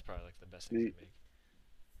probably like the best thing to make.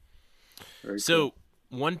 Very so cool.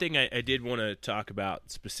 One thing I did want to talk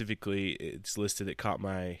about specifically, it's listed that caught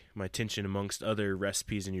my attention amongst other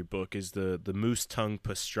recipes in your book, is the moose tongue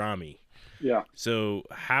pastrami. Yeah. So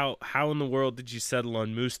how in the world did you settle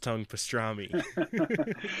on moose tongue pastrami?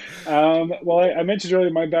 Well, I mentioned earlier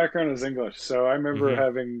my background is English, so I remember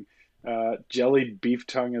having jellied beef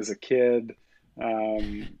tongue as a kid,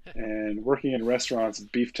 and working in restaurants.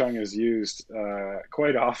 Beef tongue is used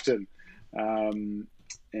quite often,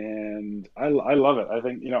 and I love it. I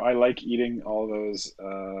think I like eating all those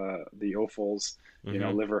the offals,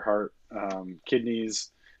 liver, heart, kidneys.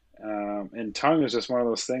 And tongue is just one of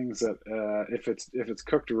those things that if it's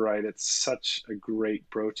cooked right, it's such a great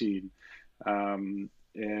protein. And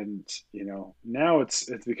now it's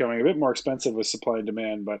becoming a bit more expensive with supply and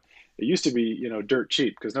demand, but it used to be dirt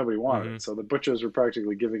cheap because nobody wanted it, so the butchers were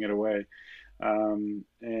practically giving it away.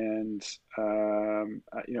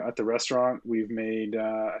 At the restaurant we've made,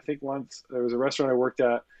 I think once there was a restaurant I worked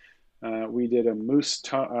at. We did a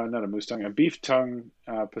beef tongue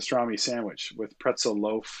pastrami sandwich with pretzel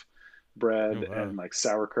loaf bread and like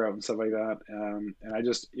sauerkraut and stuff like that. And I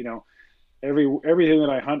just, everything that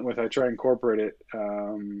I hunt with, I try and incorporate it,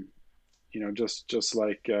 just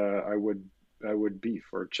like I would beef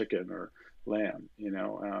or chicken or lamb.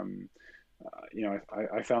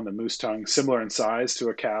 I found the moose tongue similar in size to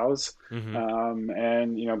a cow's,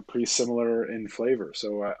 and pretty similar in flavor.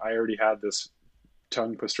 So I already had this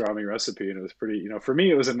tongue pastrami recipe, and it was pretty, for me,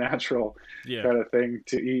 it was a natural kind of thing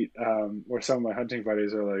to eat, where some of my hunting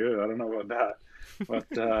buddies are like, I don't know about that. But,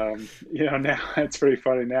 now it's pretty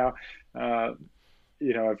funny now. I've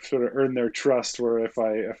sort of earned their trust where if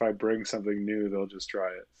I bring something new, they'll just try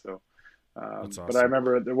it. So, That's awesome. But I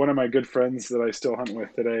remember one of my good friends that I still hunt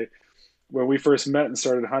with today, when we first met and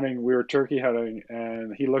started hunting, we were turkey hunting,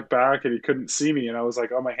 and he looked back and he couldn't see me. And I was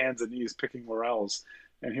like on my hands and knees picking morels.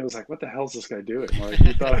 And he was like, what the hell is this guy doing? Like,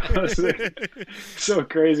 he thought I was so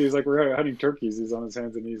crazy. He's like, we're hunting turkeys. He's on his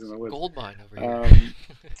hands and knees in the woods. Gold mine over here.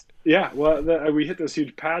 Yeah, well, we hit this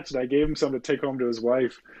huge patch, and I gave him some to take home to his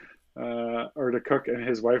wife, or to cook. And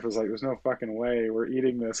his wife was like, there's no fucking way we're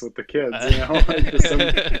eating this with the kids.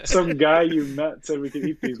 Like some guy you met said we could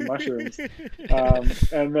eat these mushrooms.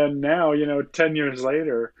 And then now, 10 years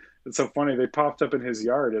later, it's so funny. They popped up in his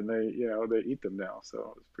yard, and they eat them now.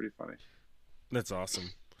 So it's pretty funny. That's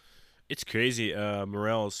awesome. It's crazy,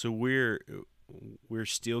 morels. So we're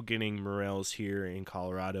still getting morels here in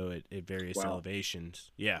Colorado at various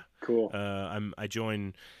elevations. Yeah, cool. I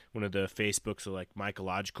joined one of the Facebooks of like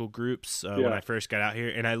mycological groups when I first got out here,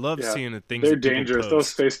 and I love seeing the things. They're that people dangerous.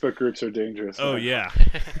 post. Those Facebook groups are dangerous. Oh yeah,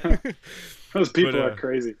 those people are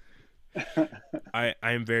crazy. I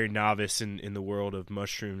am very novice in the world of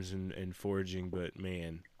mushrooms and foraging, but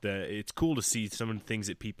man, it's cool to see some of the things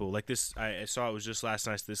that people like. This I saw, it was just last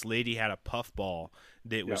night. This lady had a puffball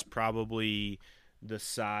that was probably the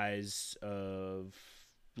size of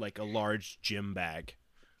like a large gym bag,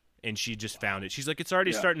 and she just found it. She's like, it's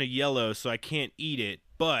already starting to yellow, so I can't eat it,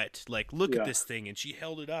 but like, look at this thing. And she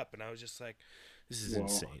held it up, and I was just like, this is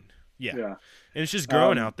insane. Yeah, and it's just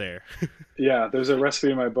growing out there. Yeah, there's a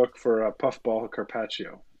recipe in my book for a puffball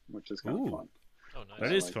carpaccio, which is kind of fun. Oh, nice.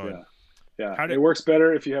 That is fun. Yeah. It works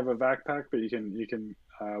better if you have a vac pack, but you can.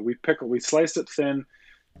 We sliced it thin,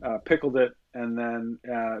 pickled it, and then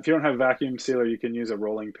if you don't have a vacuum sealer, you can use a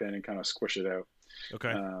rolling pin and kind of squish it out.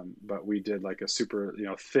 Okay. But we did like a super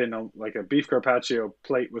thin, like a beef carpaccio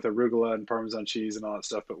plate with arugula and Parmesan cheese and all that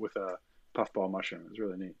stuff, but with a puffball mushroom. It was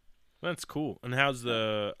really neat. That's cool. And how's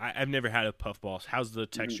I've never had a puffball. How's the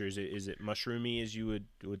texture? Is it mushroomy as you would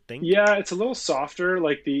think? Yeah, it's a little softer.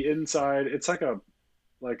 Like the inside, it's like a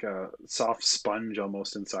soft sponge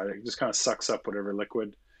almost inside. It just kind of sucks up whatever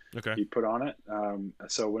liquid you put on it.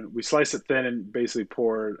 So when we slice it thin and basically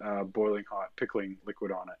pour boiling hot pickling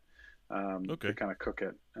liquid on it, to kind of cook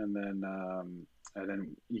it, and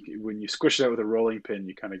then when you squish it out with a rolling pin,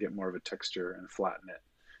 you kind of get more of a texture and flatten it,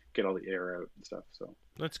 get all the air out and stuff. So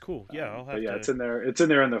that's cool. Yeah, I'll have yeah, to... it's in there. It's in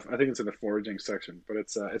there I think it's in the foraging section, but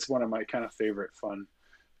it's one of my kind of favorite fun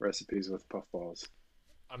recipes with puffballs.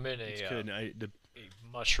 I'm in a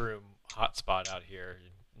mushroom hotspot out here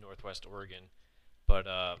in Northwest Oregon, but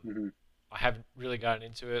I haven't really gotten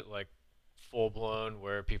into it like full blown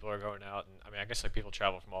where people are going out, and I mean I guess like people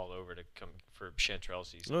travel from all over to come for chanterelle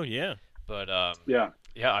season. Oh yeah. But yeah,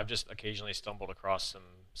 I've just occasionally stumbled across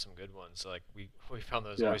some good ones. Like we found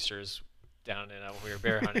those oysters down in when we were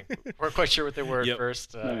bear hunting. Weren't quite sure what they were at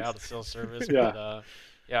first out of still service. Yeah.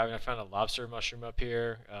 But I mean I found a lobster mushroom up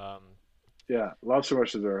here. Yeah, lobster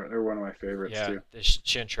mushrooms are one of my favorites too. The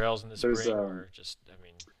chanterelles in the spring are just, I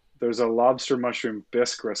mean. There's a lobster mushroom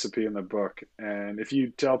bisque recipe in the book, and if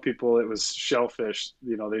you tell people it was shellfish,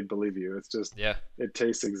 they'd believe you. It's just, it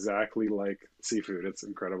tastes exactly like seafood. It's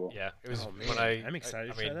incredible. Yeah, it was I'm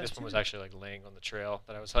excited. I mean, this one was actually like laying on the trail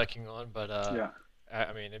that I was hiking on, but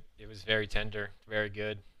I mean, it was very tender, very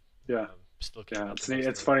good. Yeah. Still came out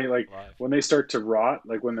It's funny, like live. when they start to rot,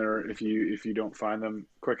 like when if you don't find them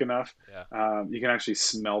quick enough, you can actually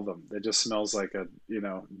smell them. It just smells like a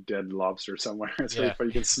dead lobster somewhere. It's really funny.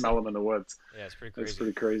 You can smell them in the woods. Yeah, it's pretty crazy. It's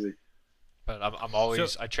pretty crazy. But I'm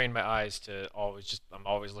always I train my eyes to I'm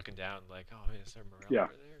always looking down like, oh, is there a morel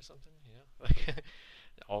over there or something? Like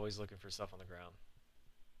always looking for stuff on the ground.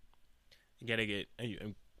 You gotta get.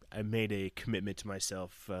 I made a commitment to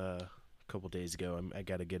myself couple days ago. I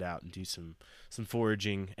got to get out and do some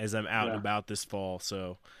foraging as I'm out and about this fall.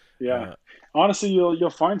 So honestly, you'll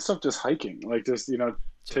find stuff just hiking. Like just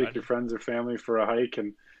take your friends or family for a hike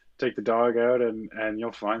and take the dog out, and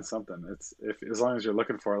you'll find something. It's as long as you're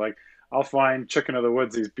looking for it. Like I'll find chicken of the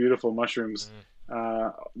woods, these beautiful mushrooms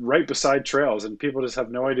right beside trails, and people just have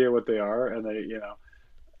no idea what they are, and they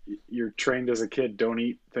you're trained as a kid, don't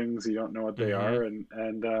eat things you don't know what they are, and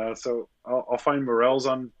so I'll find morels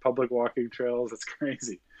on public walking trails. It's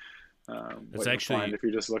crazy. It's actually find if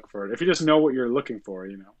you just look for it. If you just know what you're looking for,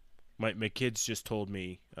 My kids just told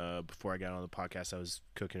me before I got on the podcast, I was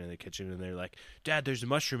cooking in the kitchen, and they're like, "Dad, there's a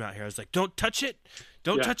mushroom out here." I was like, "Don't touch it!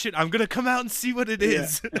 Don't touch it! I'm gonna come out and see what it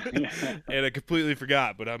is." And I completely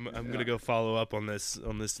forgot, but I'm gonna go follow up on this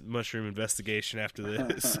mushroom investigation after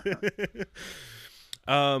this.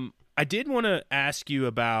 I did want to ask you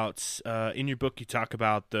about in your book you talk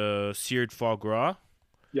about the seared foie gras.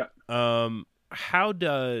 Yeah. How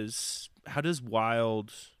does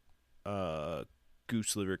wild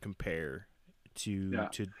goose liver compare to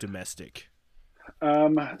domestic?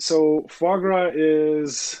 So foie gras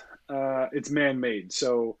is it's man-made.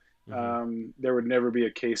 So there would never be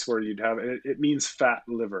a case where you'd have it. It means fat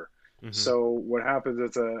liver. Mm-hmm. So what happens?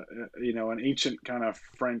 It's an ancient kind of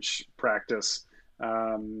French practice.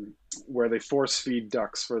 Where they force feed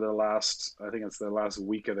ducks for the last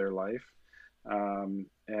week of their life.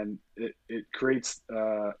 And it creates,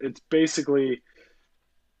 it's basically,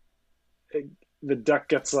 the duck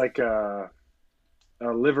gets like a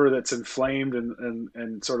liver that's inflamed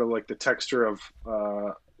and sort of like the texture of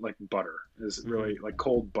like butter is really like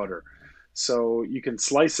cold butter. So you can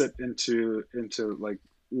slice it into like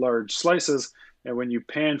large slices. And when you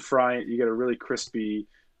pan fry it, you get a really crispy,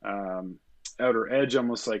 outer edge,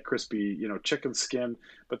 almost like crispy, chicken skin,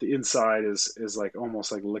 but the inside is like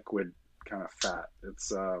almost like liquid kind of fat.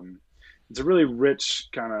 It's a really rich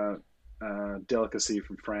kind of delicacy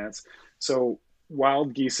from France. So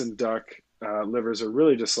wild geese and duck livers are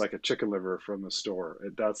really just like a chicken liver from the store.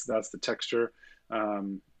 That's the texture.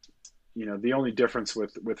 The only difference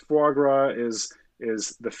with foie gras is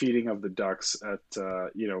the feeding of the ducks at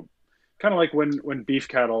kind of like when beef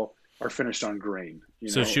cattle are finished on grain.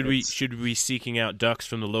 So should we be seeking out ducks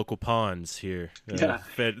from the local ponds here? It's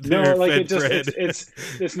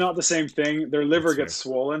not the same thing. Their liver gets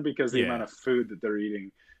swollen because the amount of food that they're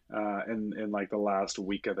eating in like the last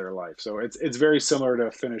week of their life. So it's very similar to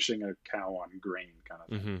finishing a cow on grain kind of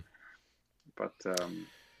thing. But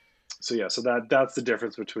so that's the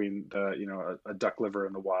difference between a duck liver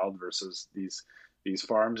in the wild versus these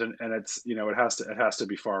farms, and it's it has to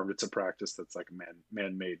be farmed. It's a practice that's like a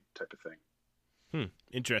man-made type of thing.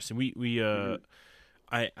 Interesting. We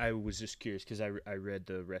I was just curious because I read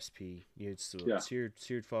the recipe. It's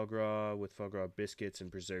seared foie gras with foie gras biscuits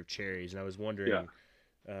and preserved cherries, and I was wondering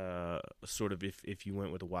sort of if you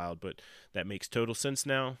went with a wild, but that makes total sense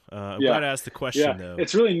now. I'm glad I asked the question though.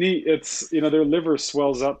 It's really neat. It's their liver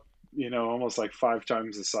swells up almost like 5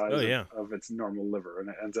 times the size of its normal liver, and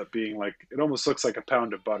it ends up being like, it almost looks like a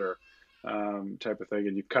pound of butter type of thing,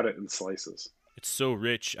 and you cut it in slices. It's so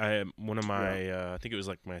rich. One of my I think it was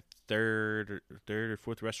like my third or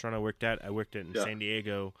fourth restaurant I worked at. I worked at in San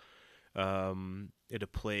Diego, at a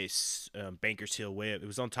place, Bankers Hill way up. It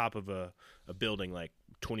was on top of a building, like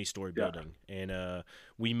 20-story building, and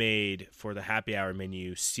we made for the happy hour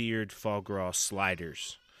menu seared foie gras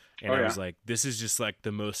sliders. And I was like, this is just like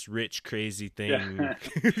the most rich, crazy thing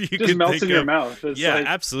you just melts in your mouth. It's like,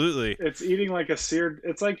 absolutely. It's eating like a seared.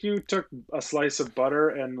 It's like you took a slice of butter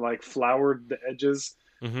and like floured the edges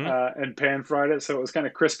and pan fried it, so it was kind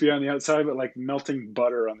of crispy on the outside, but like melting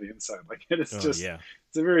butter on the inside. Like it is it's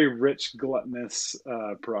a very rich, gluttonous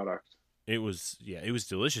product. It was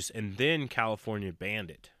delicious. And then California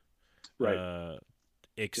banned it. Right.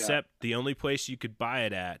 Except the only place you could buy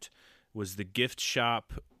it at was the gift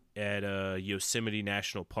shop at Yosemite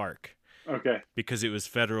National Park. Okay. Because it was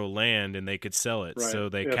federal land and they could sell it. Right. So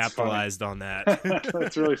they capitalized on that.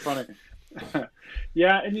 That's really funny.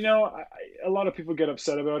 Yeah, and a lot of people get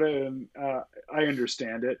upset about it, and I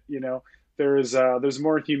understand it. There's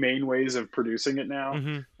more humane ways of producing it now.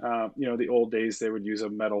 The old days they would use a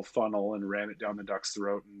metal funnel and ram it down the duck's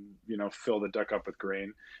throat and fill the duck up with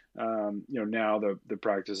grain. Now the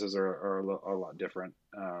practices are a lot different.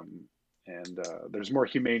 And there's more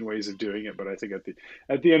humane ways of doing it, but I think at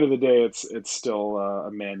the end of the day, it's still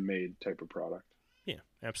a man-made type of product. Yeah,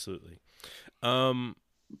 absolutely.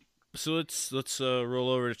 So let's roll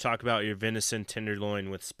over to talk about your venison tenderloin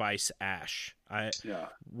with spice ash.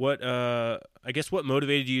 What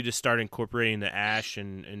motivated you to start incorporating the ash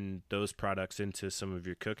and those products into some of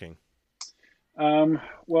your cooking?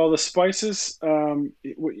 Well, the spices, when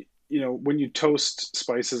you toast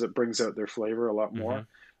spices, it brings out their flavor a lot more.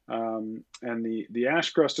 And the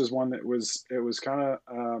ash crust is one that was kind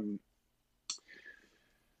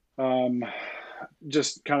of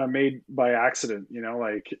just kind of made by accident,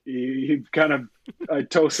 like you kind of I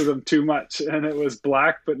toasted them too much and it was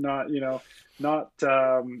black, but not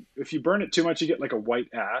if you burn it too much, you get like a white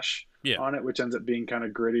ash on it, which ends up being kind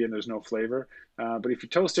of gritty and there's no flavor. But if you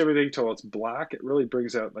toast everything till it's black, it really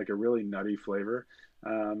brings out like a really nutty flavor.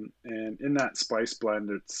 And in that spice blend,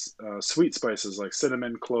 it's sweet spices like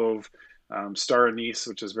cinnamon, clove, star anise,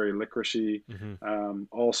 which is very licoricey,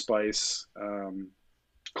 allspice,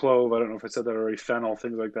 clove. I don't know if I said that already. Fennel,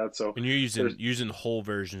 things like that. So and you're using whole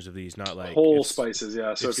versions of these, not like whole spices.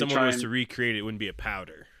 Yeah. So if someone was to recreate it, it wouldn't be a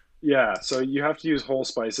powder. Yeah. So you have to use whole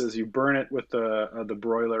spices. You burn it with the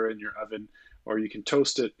broiler in your oven, or you can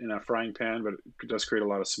toast it in a frying pan, but it does create a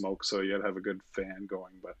lot of smoke. So you got to have a good fan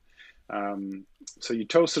going. But so you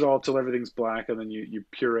toast it all till everything's black, and then you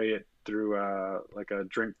puree it through like a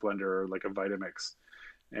drink blender or like a Vitamix,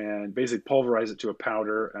 and basically pulverize it to a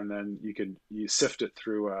powder, and then you sift it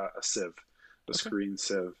through a sieve, a screen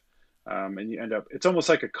sieve, and you end up, it's almost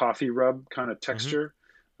like a coffee rub kind of texture,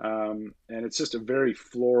 and it's just a very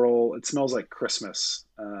floral. It smells like Christmas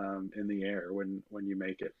in the air when you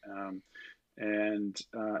make it, and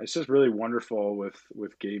it's just really wonderful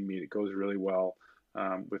with game meat. It goes really well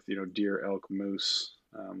with deer, elk, moose,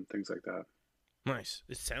 things like that. Nice.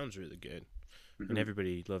 It sounds really good. And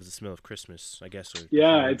everybody loves the smell of Christmas, I guess. Or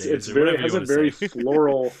it has a very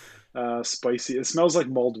floral, spicy. It smells like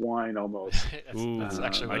mulled wine almost. That's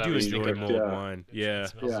actually what I do enjoy mulled wine. Yeah, it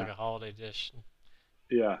smells like a holiday dish.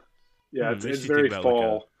 Yeah, it's very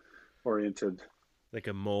fall oriented. Like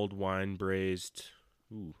a mulled wine braised.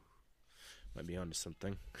 Ooh, might be onto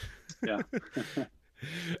something. Yeah.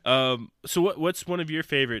 So what's one of your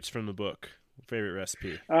favorites from the book? Favorite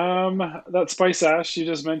recipe? That spice ash you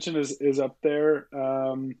just mentioned is up there.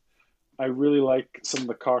 I really like some of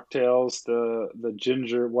the cocktails. The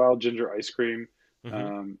wild ginger ice cream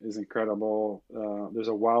is incredible. There's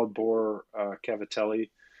a wild boar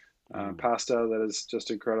cavatelli pasta that is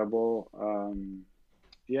just incredible.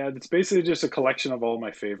 It's basically just a collection of all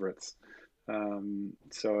my favorites.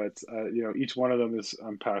 So it's each one of them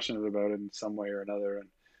I'm passionate about in some way or another, and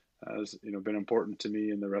has been important to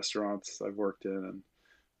me in the restaurants I've worked in and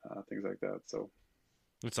things like that. So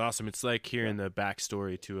it's awesome. It's like hearing the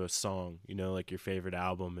backstory to a song, like your favorite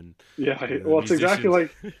album. And well, it's exactly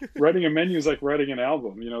like writing a menu is like writing an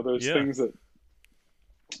album. There's things that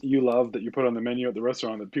you love that you put on the menu at the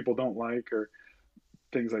restaurant that people don't like, or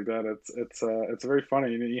things like that. It's very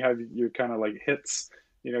funny. You have your kind of like hits,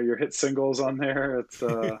 your hit singles on there. It's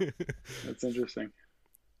interesting.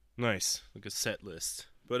 Nice, like a set list.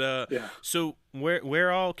 But so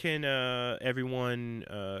where all can everyone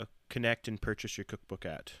connect and purchase your cookbook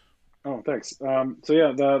at? Oh, thanks.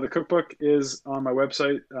 The cookbook is on my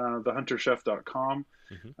website, thehunterchef.com.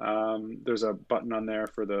 There's a button on there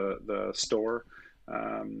for the store,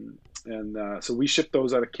 so we ship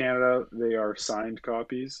those out of Canada. They are signed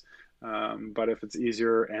copies. But if it's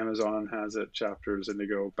easier, Amazon has it. Chapters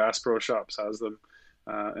Indigo, Bass Pro Shops has them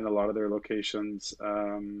in a lot of their locations.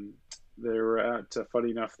 They were at,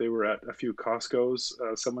 funny enough, they were at a few Costco's.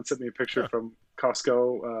 Someone sent me a picture from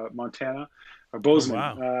Costco, Montana, or Bozeman.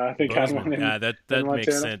 Oh, wow. I think Bozeman. had one in, yeah, that in makes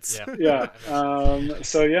Montana. sense. Yeah.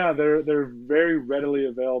 So yeah, they're very readily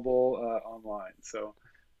available online. So,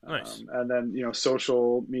 Nice. And then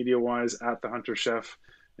social media wise, at the Hunter Chef,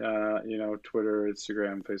 Twitter,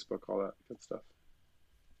 Instagram, Facebook, all that good stuff.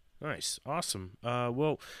 Nice, awesome.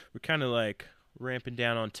 Well, we're kind of like ramping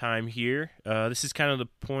down on time here. This is kind of the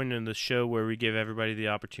point in the show where we give everybody the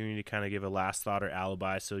opportunity to kind of give a last thought or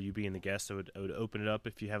alibi. So you being the guest, I would open it up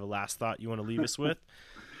if you have a last thought you want to leave us with.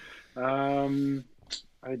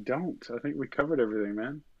 I don't. I think we covered everything,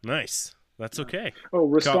 man. Nice. That's okay. Oh,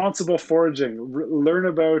 responsible foraging. Learn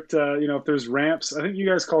about, if there's ramps. I think you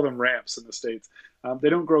guys call them ramps in the States. They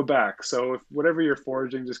don't grow back. So if whatever you're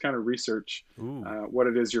foraging, just kind of research what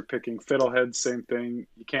it is you're picking. Fiddleheads, same thing.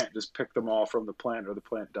 You can't just pick them all from the plant or the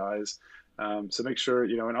plant dies. So make sure,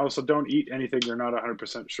 and also don't eat anything you're not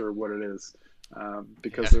 100% sure what it is.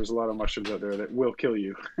 Because there's a lot of mushrooms out there that will kill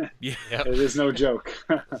you. Yeah, it is no joke.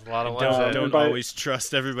 There's a lot of ones don't always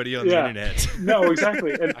trust everybody on the internet. No,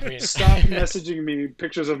 exactly. And stop messaging me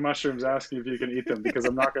pictures of mushrooms asking if you can eat them, because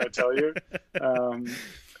I'm not going to tell you.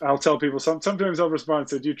 I'll tell people. Sometimes I'll respond and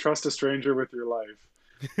say, "Do you trust a stranger with your life?"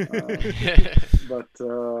 But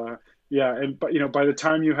by the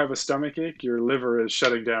time you have a stomach ache, your liver is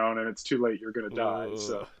shutting down, and it's too late. You're going to die. Ooh.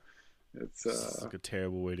 So. It's like a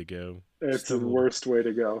terrible way to go. It's the worst way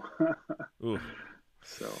to go. Ooh.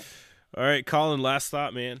 So, all right, Colin, last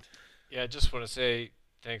thought, man. Yeah, I just want to say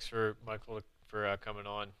thanks for Michael for coming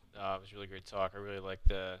on. It was a really great talk. I really like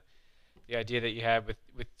the idea that you had with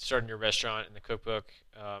starting your restaurant and the cookbook.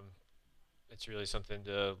 It's really something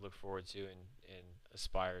to look forward to and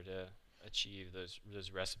aspire to achieve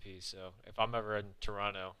those recipes. So if I'm ever in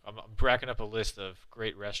Toronto, I'm racking up a list of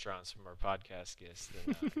great restaurants from our podcast guests.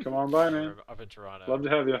 And, come on by, man. Up in Toronto. Love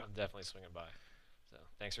to have you. I'm definitely swinging by. So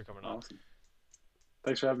thanks for coming on.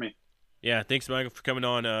 Thanks for having me. Yeah, thanks, Michael, for coming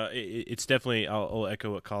on. It's definitely. I'll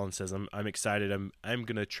echo what Colin says. I'm excited. I'm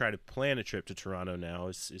gonna try to plan a trip to Toronto now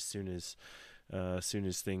as soon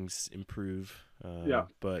as things improve.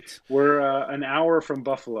 But we're an hour from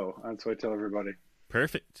Buffalo. That's what I tell everybody.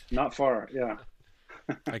 Perfect. Not far, yeah.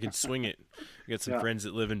 I can swing it. I got some friends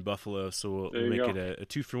that live in Buffalo, so we'll make it a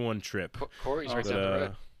 2-for-1 trip. Corey's right down the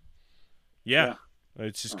road. Yeah.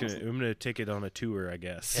 It's just awesome. I'm gonna take it on a tour, I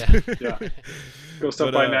guess. Yeah. Go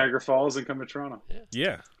stop by Niagara Falls and come to Toronto.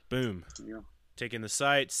 Yeah. Boom. There you go. Taking the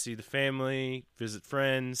sights, see the family, visit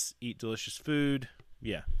friends, eat delicious food.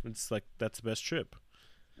 Yeah, it's like that's the best trip.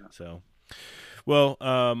 Yeah. So, well,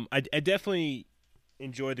 I definitely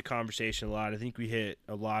enjoyed the conversation a lot. I think we hit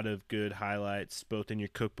a lot of good highlights, both in your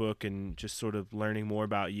cookbook and just sort of learning more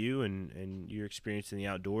about you and your experience in the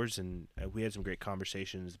outdoors. And we had some great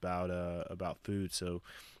conversations about food, so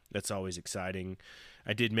that's always exciting.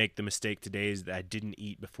 I did make the mistake today is that I didn't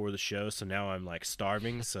eat before the show, so now I'm like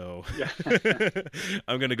starving. So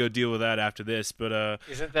I'm gonna go deal with that after this. But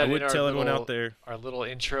isn't that I would tell everyone out there our little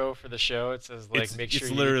intro for the show? It says make sure it's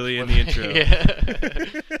literally in the intro.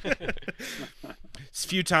 It's a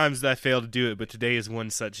few times that I failed to do it, but today is one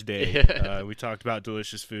such day. We talked about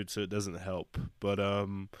delicious food, so it doesn't help. But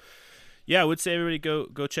I would say everybody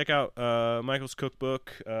go check out Michael's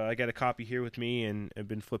cookbook. I got a copy here with me, and I've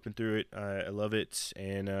been flipping through it. I love it,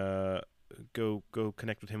 and go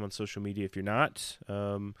connect with him on social media if you're not.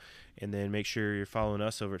 And then make sure you're following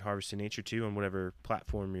us over at Harvesting Nature too on whatever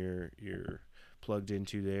platform you're plugged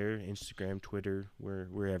into there, Instagram, Twitter,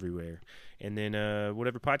 we're everywhere. And then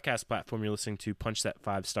whatever podcast platform you're listening to, punch that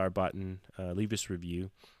 5-star button, leave us a review,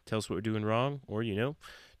 tell us what we're doing wrong, or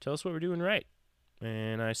tell us what we're doing right.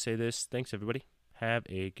 And I say this, thanks everybody. Have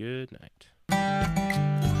a good night.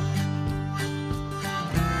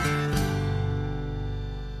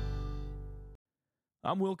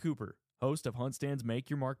 I'm Will Cooper, host of HuntStand's Make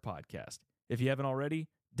Your Mark podcast. If you haven't already,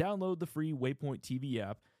 download the free Waypoint TV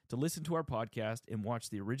app to listen to our podcast and watch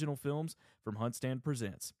the original films from HuntStand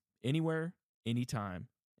Presents, anywhere, anytime,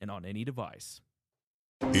 and on any device.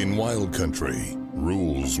 In Wild Country,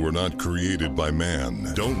 rules were not created by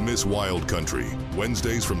man. Don't miss Wild Country,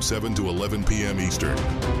 Wednesdays from 7 to 11 p.m. Eastern.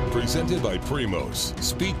 Presented by Primos.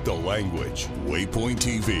 Speak the language. Waypoint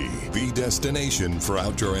TV, the destination for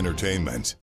outdoor entertainment.